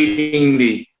was leading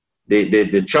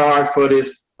the charge for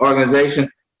this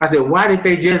organization, I said, "Why did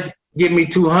they just give me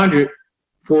 200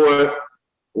 for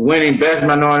winning best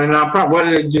minority nonprofit? Why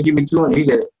did they just give me 200? He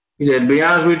said, to be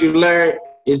honest with you, Larry,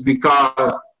 it's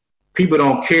because people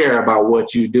don't care about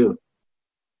what you do.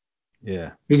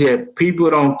 Yeah. He said, people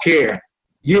don't care.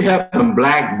 You helping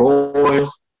black boys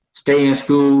stay in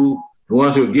school, the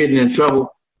ones who are getting in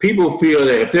trouble. People feel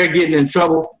that if they're getting in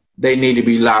trouble, they need to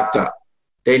be locked up.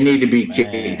 They need to be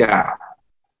kicked out.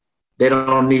 They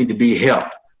don't need to be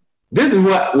helped. This is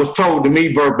what was told to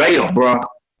me verbatim, bro.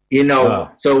 You know,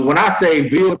 so when I say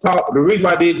Veal Talk, the reason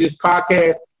why I did this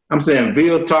podcast, I'm saying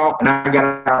Veal Talk, and I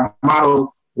got our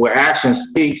motto where action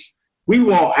speaks. We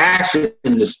want action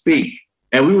to speak,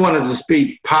 and we wanted to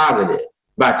speak positive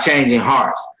by changing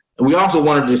hearts. And we also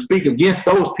wanted to speak against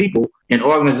those people and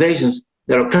organizations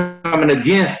that are coming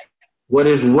against what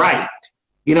is right.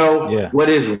 You know, what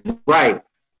is right.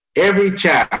 Every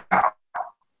child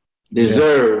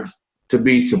deserves to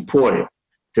be supported,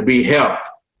 to be helped.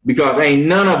 Because ain't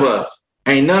none of our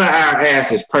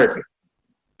ass is perfect.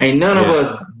 Ain't none of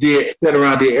us did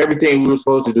everything we were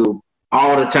supposed to do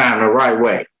all the time the right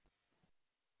way.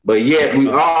 But yet we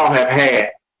all have had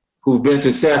who've been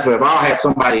successful, have all had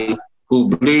somebody who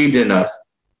believed in us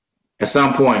at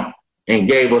some point and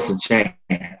gave us a chance.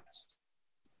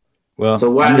 Well, so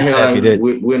why I'm the just hell happy that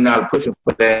we're not pushing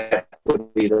for that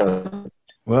with these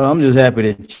well, I'm just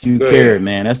happy that you Go cared, ahead.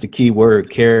 man. That's the key word,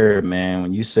 care, man.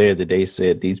 When you said that they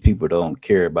said these people don't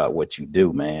care about what you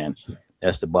do, man,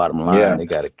 that's the bottom line. Yeah. They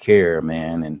got to care,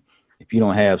 man. And if you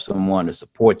don't have someone to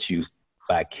support you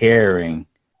by caring,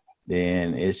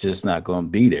 then it's just not going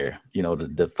to be there. You know,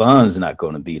 the funds not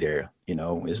going to be there. You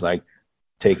know, it's like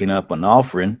taking up an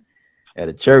offering at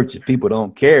a church. If people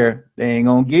don't care, they ain't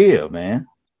going to give, man.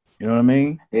 You know what I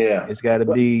mean? Yeah. It's got to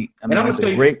be, I And I'm mean, it's gonna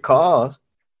a tell you, great cause.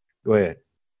 Go ahead.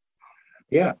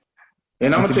 yeah.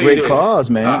 And I'm It's gonna a tell you great this.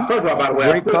 cause, man. First of all, by the way,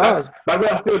 Great cause.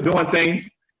 I'm still doing things.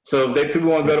 So if people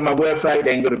want to go to my website,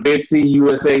 they can go to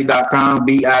bigcusa.com,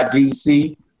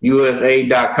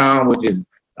 BIGCUSA.com, which is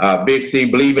Big C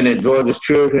Believing in Georgia's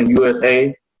Children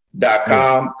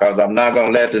USA.com, because I'm not gonna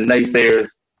let the naysayers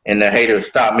and the haters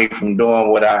stop me from doing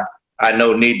what I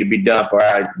know need to be done for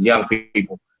our young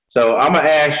people. So I'm gonna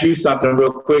ask you something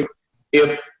real quick.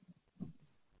 And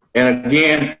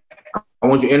again, I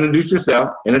want you to introduce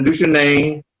yourself, introduce your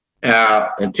name,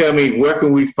 and tell me where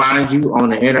can we find you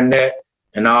on the internet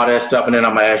and all that stuff. And then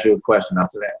I'm gonna ask you a question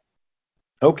after that.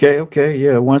 Okay.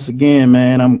 Yeah. Once again,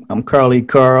 man, I'm Carly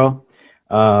Carl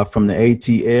from the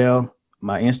ATL.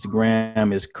 My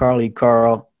Instagram is Carly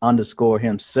Carl _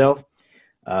 himself.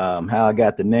 How I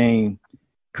got the name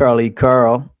Carly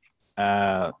Carl.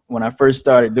 When I first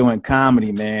started doing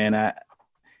comedy, man, I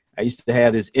used to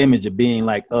have this image of being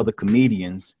like other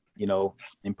comedians, you know,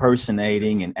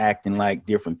 impersonating and acting like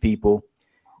different people.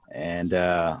 And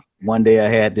one day I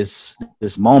had this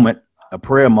moment, a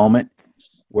prayer moment,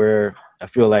 where I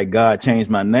feel like God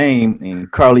changed my name,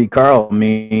 and Carly Carl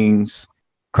means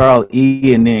Carl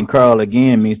E, and then Carl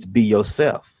again means to be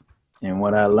yourself. And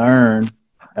what I learned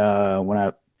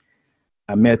when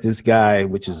I met this guy,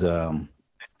 which is a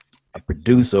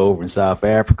producer over in South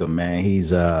Africa, man.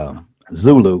 He's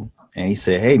Zulu, and he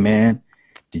said, "Hey, man,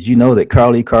 did you know that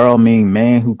Carly Carl mean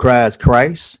man who cries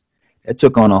Christ?" It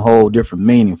took on a whole different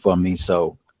meaning for me.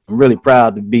 So I'm really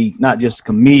proud to be not just a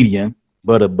comedian,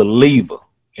 but a believer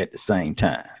at the same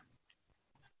time.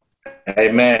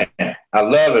 Hey man, I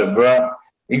love it, bro.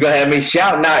 You're gonna have me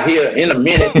shouting out here in a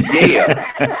minute. Yeah.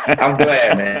 I'm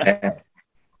glad, man.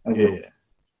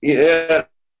 Yeah.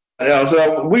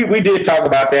 So we did talk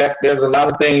about that. There's a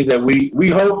lot of things that we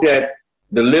hope that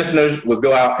the listeners will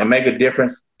go out and make a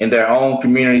difference in their own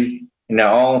community, in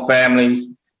their own families,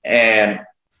 and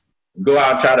go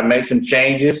out and try to make some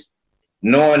changes,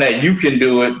 knowing that you can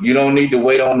do it. You don't need to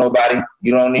wait on nobody.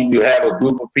 You don't need to have a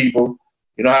group of people.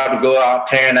 You don't have to go out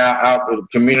tearing out the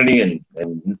community and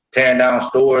tearing down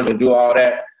stores and do all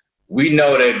that. We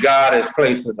know that God has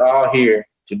placed us all here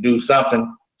to do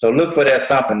something. So look for that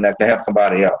something that can help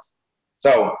somebody else.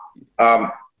 So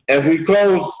as we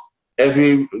close, as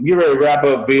we get ready to wrap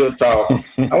up Veal Talk,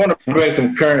 I want to bring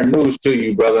some current news to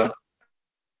you, brother.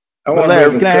 Well,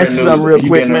 Larry, can I ask you something real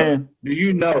quick, man? Do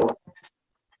you know?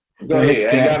 Go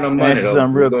ahead. I ain't got no money, though. Ask you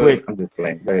something real quick. I'm just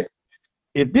playing. Go ahead.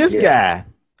 If this guy,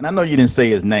 and I know you didn't say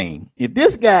his name, if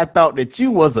this guy thought that you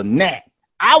was a gnat,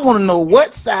 I want to know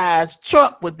what size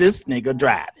truck was this nigga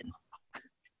driving.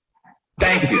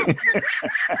 Thank you.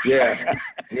 Yeah.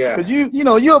 Because you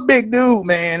know you're a big dude,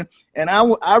 man, and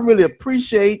I really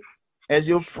appreciate as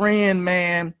your friend,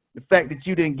 man, the fact that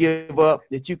you didn't give up,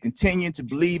 that you continue to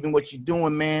believe in what you're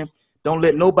doing, man. Don't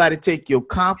let nobody take your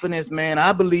confidence, man.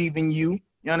 I believe in you.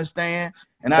 You understand?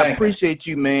 And I appreciate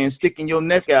you, man, sticking your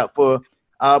neck out for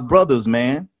our brothers,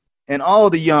 man, and all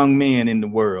the young men in the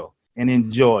world and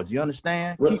in Georgia. You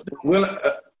understand?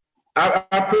 I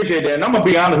appreciate that. And I'm going to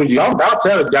be honest with you. I'll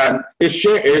tell the guy, it's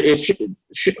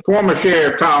former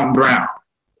Sheriff Tom Brown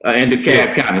in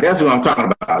DeKalb County. That's what I'm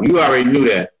talking about. You already knew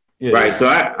that. Yeah, right. So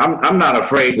I'm not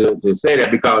afraid to say that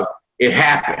because it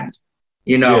happened,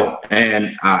 you know,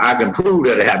 and I can prove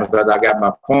that it happened because I got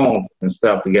my phone and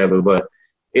stuff together, but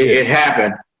it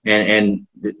happened. And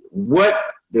what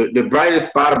the brightest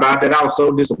spot about that, I was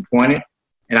so disappointed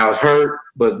and I was hurt,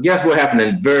 but guess what happened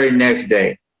the very next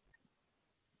day?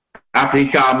 After he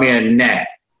called me a gnat,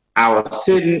 I was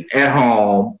sitting at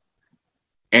home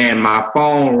and my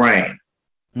phone rang.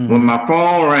 Mm-hmm. When my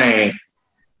phone rang,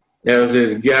 there was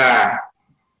this guy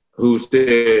who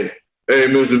said, "Hey,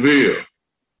 Mr. Veal,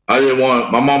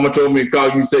 my mama told me to call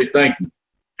you and say thank you."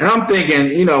 And I'm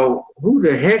thinking, you know, who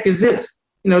the heck is this?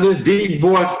 You know, this deep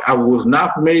voice I was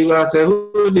not familiar with. I said,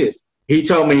 who is this? He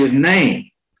told me his name.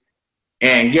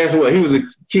 And guess what? He was a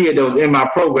kid that was in my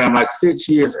program like 6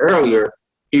 years earlier.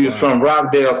 He was from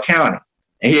Rockdale County.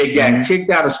 And he had gotten kicked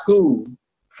out of school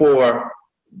for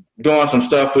doing some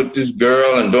stuff with this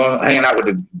girl and hanging out with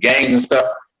the gangs and stuff.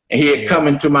 And he had come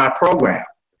into my program.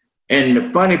 And the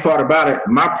funny part about it,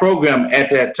 my program at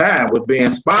that time was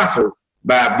being sponsored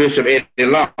by Bishop Eddie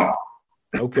Long.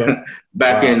 Okay.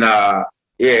 Back in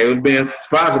it was being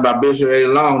sponsored by Bishop Eddie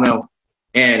Long now.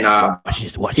 And watch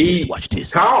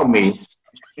this. Called me.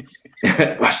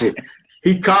 Watch it.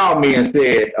 He called me and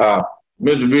said,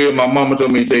 Mr. Veal, my mama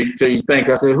told me to tell you thank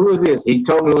you. I said, who is this? He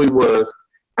told me who he was.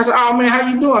 I said, oh man, how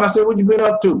you doing? I said, what you been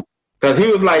up to? Because he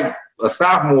was like a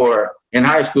sophomore in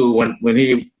high school when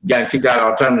he got kicked out of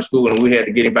alternative school and we had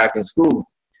to get him back in school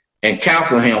and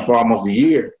counsel him for almost a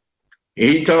year. And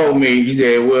he told me, he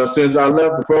said, well, since I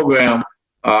left the program,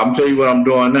 I'm telling you what I'm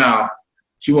doing now.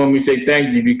 She wanted me to say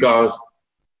thank you because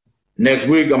next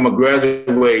week I'm going to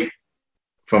graduate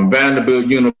from Vanderbilt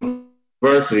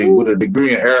University with a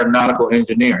degree in aeronautical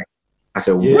engineering. I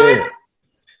said, what?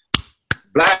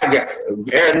 Black guy,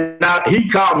 he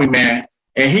called me, man.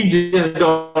 And he just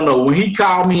don't know. When he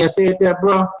called me and said that,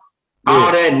 bro,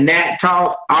 all that nat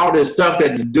talk, all this stuff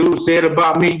that the dude said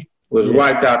about me was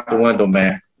wiped out the window,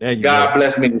 man. God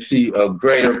bless me to see a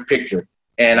greater picture.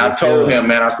 And I told him,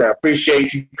 man, I said, I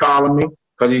appreciate you calling me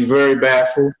because he's very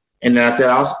bashful. And then I said,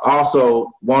 I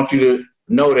also want you to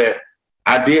know that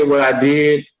I did what I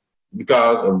did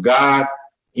because of God,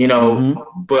 you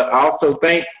know, but I also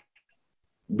thank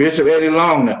Bishop Eddie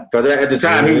Long now because at the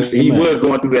time he was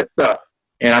going through that stuff.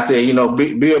 And I said, you know,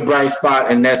 be a bright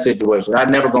spot in that situation. I'll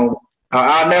never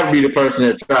be the person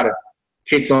that try to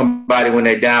kick somebody when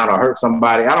they're down or hurt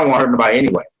somebody. I don't want to hurt nobody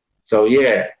anyway. So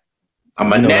yeah,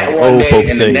 I'm a nat one day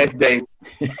and the next day.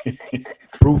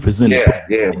 Proof is in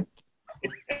the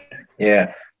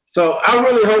Yeah. So I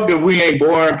really hope that we ain't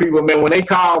boring people, man. When they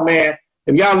call, man,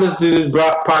 if y'all listen to this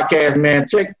podcast, man,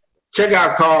 check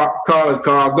out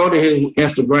Carl. Go to his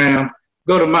Instagram.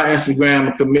 Go to my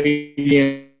Instagram,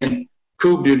 comedian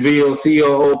Coop de Veal,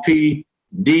 COOPDVEAL,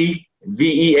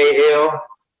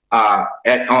 on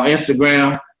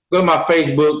Instagram. Go to my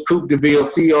Facebook, Coop de Veal,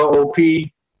 COOPD_VEAL,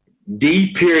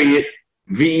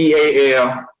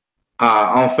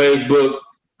 on Facebook,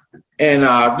 and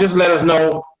just let us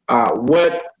know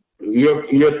what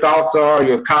your thoughts are,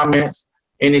 your comments,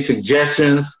 any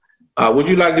suggestions. Would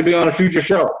you like to be on a future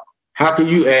show? How can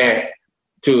you add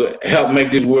to help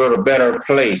make this world a better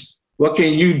place? What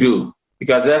can you do?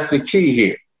 Because that's the key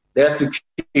here. That's the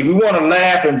key. We want to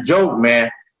laugh and joke, man,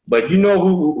 but you know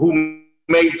who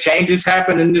made changes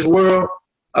happen in this world?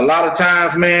 A lot of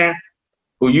times, man,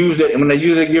 who use it when they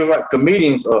use it, give like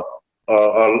comedians are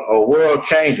world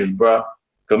changers, bro.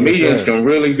 Comedians can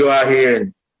really go out here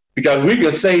and because we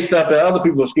can say stuff that other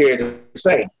people are scared to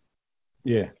say.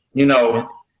 Yeah. You know,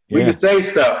 we can say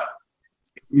stuff.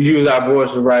 Use our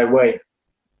voice the right way.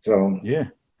 So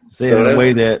say it in a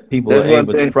way that people are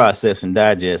able to process and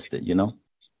digest it, you know?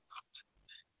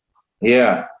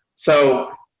 Yeah.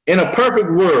 So in a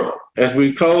perfect world, as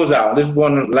we close out, this is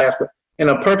one last, in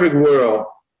a perfect world,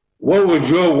 what would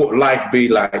your life be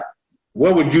like?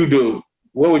 What would you do?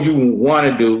 What would you want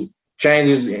to do?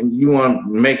 Changes and you want to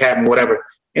make happen, whatever,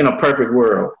 in a perfect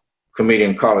world,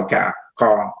 comedian Carl.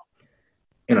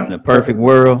 You know, in a perfect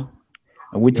world,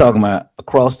 and we're talking about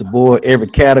across the board, every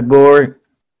category.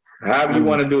 However you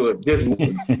want to do it, just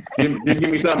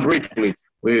give me something briefly.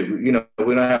 We don't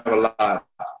have a lot of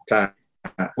time.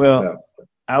 Well,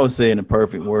 I would say in a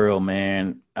perfect world,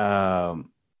 man, I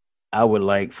would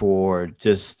like for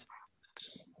just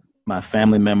my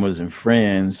family members and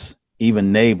friends,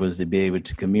 even neighbors, to be able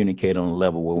to communicate on a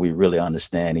level where we really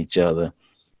understand each other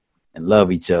and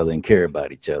love each other and care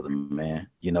about each other, man,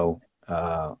 you know,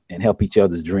 and help each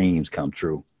other's dreams come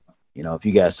true. You know, if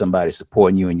you got somebody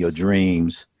supporting you in your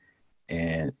dreams,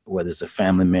 and whether it's a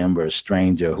family member, a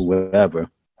stranger,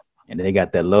 whoever, and they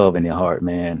got that love in their heart,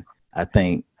 man, I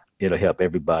think it'll help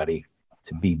everybody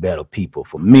to be better people.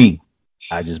 For me,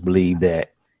 I just believe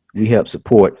that we help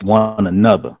support one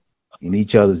another in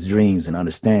each other's dreams and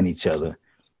understand each other,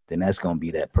 then that's going to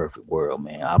be that perfect world,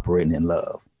 man, operating in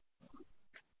love.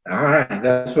 All right.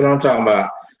 That's what I'm talking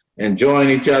about. Enjoying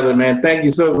each other, man. Thank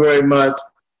you so very much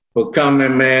for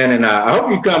coming, man. And I hope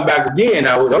you come back again.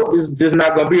 I would hope this is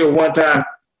not going to be a one-time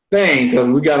thing because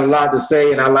we got a lot to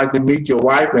say, and I'd like to meet your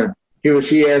wife and hear what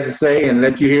she has to say and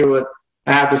let you hear what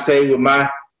I have to say with my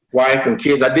wife and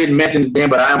kids. I didn't mention it then,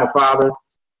 but I am a father.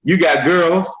 You got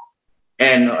girls,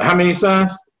 and how many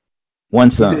sons? One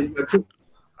son.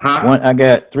 Huh? I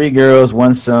got 3 girls,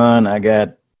 1 son. I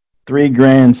got 3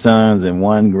 grandsons and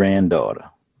 1 granddaughter.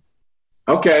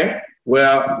 Okay.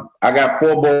 Well, I got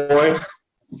 4 boys.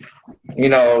 You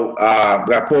know,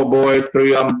 got 4 boys.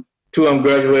 2 of them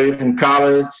graduated from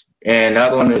college. and the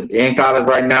other one is in college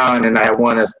right now, and then I have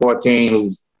one that's 14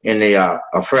 who's in the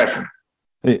a freshman.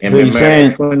 So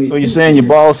you're saying your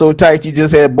ball so tight you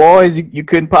just had boys? You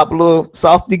couldn't pop a little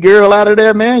softy girl out of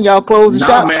there, man? Y'all close the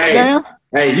shop down?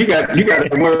 Hey, you got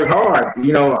to work hard.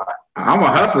 You know, I'm a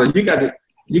hustler. You got to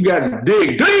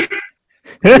dig deep.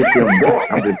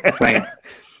 I'm just saying.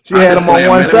 She had them on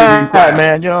one side,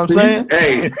 man. You know what I'm saying?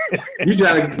 Hey, you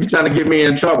trying to get me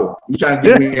in trouble? You trying to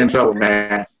get me in trouble,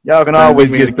 man? Y'all can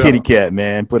always get a kitty cat,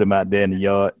 man. Put him out there in the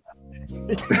yard.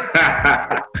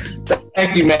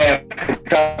 Thank you, man, for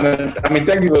coming. I mean,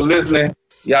 thank you for listening.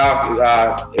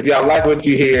 Y'all, if y'all like what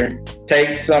you hear,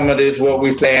 take some of this, what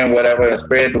we're saying, whatever, and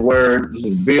spread the word. This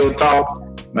is Veal Talk.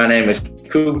 My name is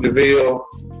Coop DeVille.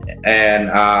 And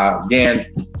again,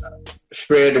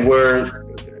 spread the word.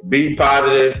 Be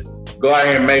positive. Go out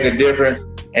here and make a difference.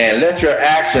 And let your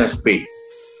actions speak.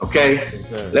 Okay?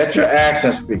 Yes, let your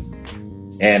actions speak.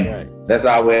 And that's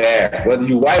all we ask. Whether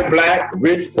you white, black,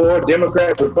 rich, poor,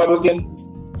 Democrat, Republican,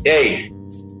 hey,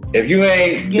 if you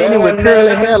ain't skinny with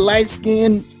curly hair, light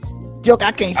skin, joke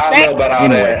I can't stand. I know about all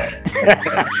that.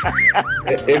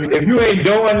 if you ain't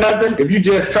doing nothing, if you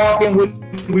just talking,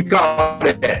 we call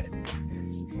that.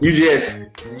 You just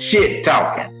shit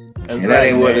talking. That's and that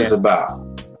ain't what it's about.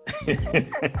 This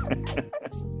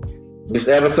is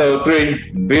episode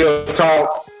 3, Veal Talk.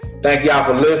 Thank y'all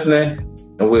for listening,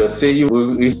 and we'll see you.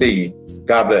 We see you.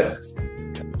 God bless.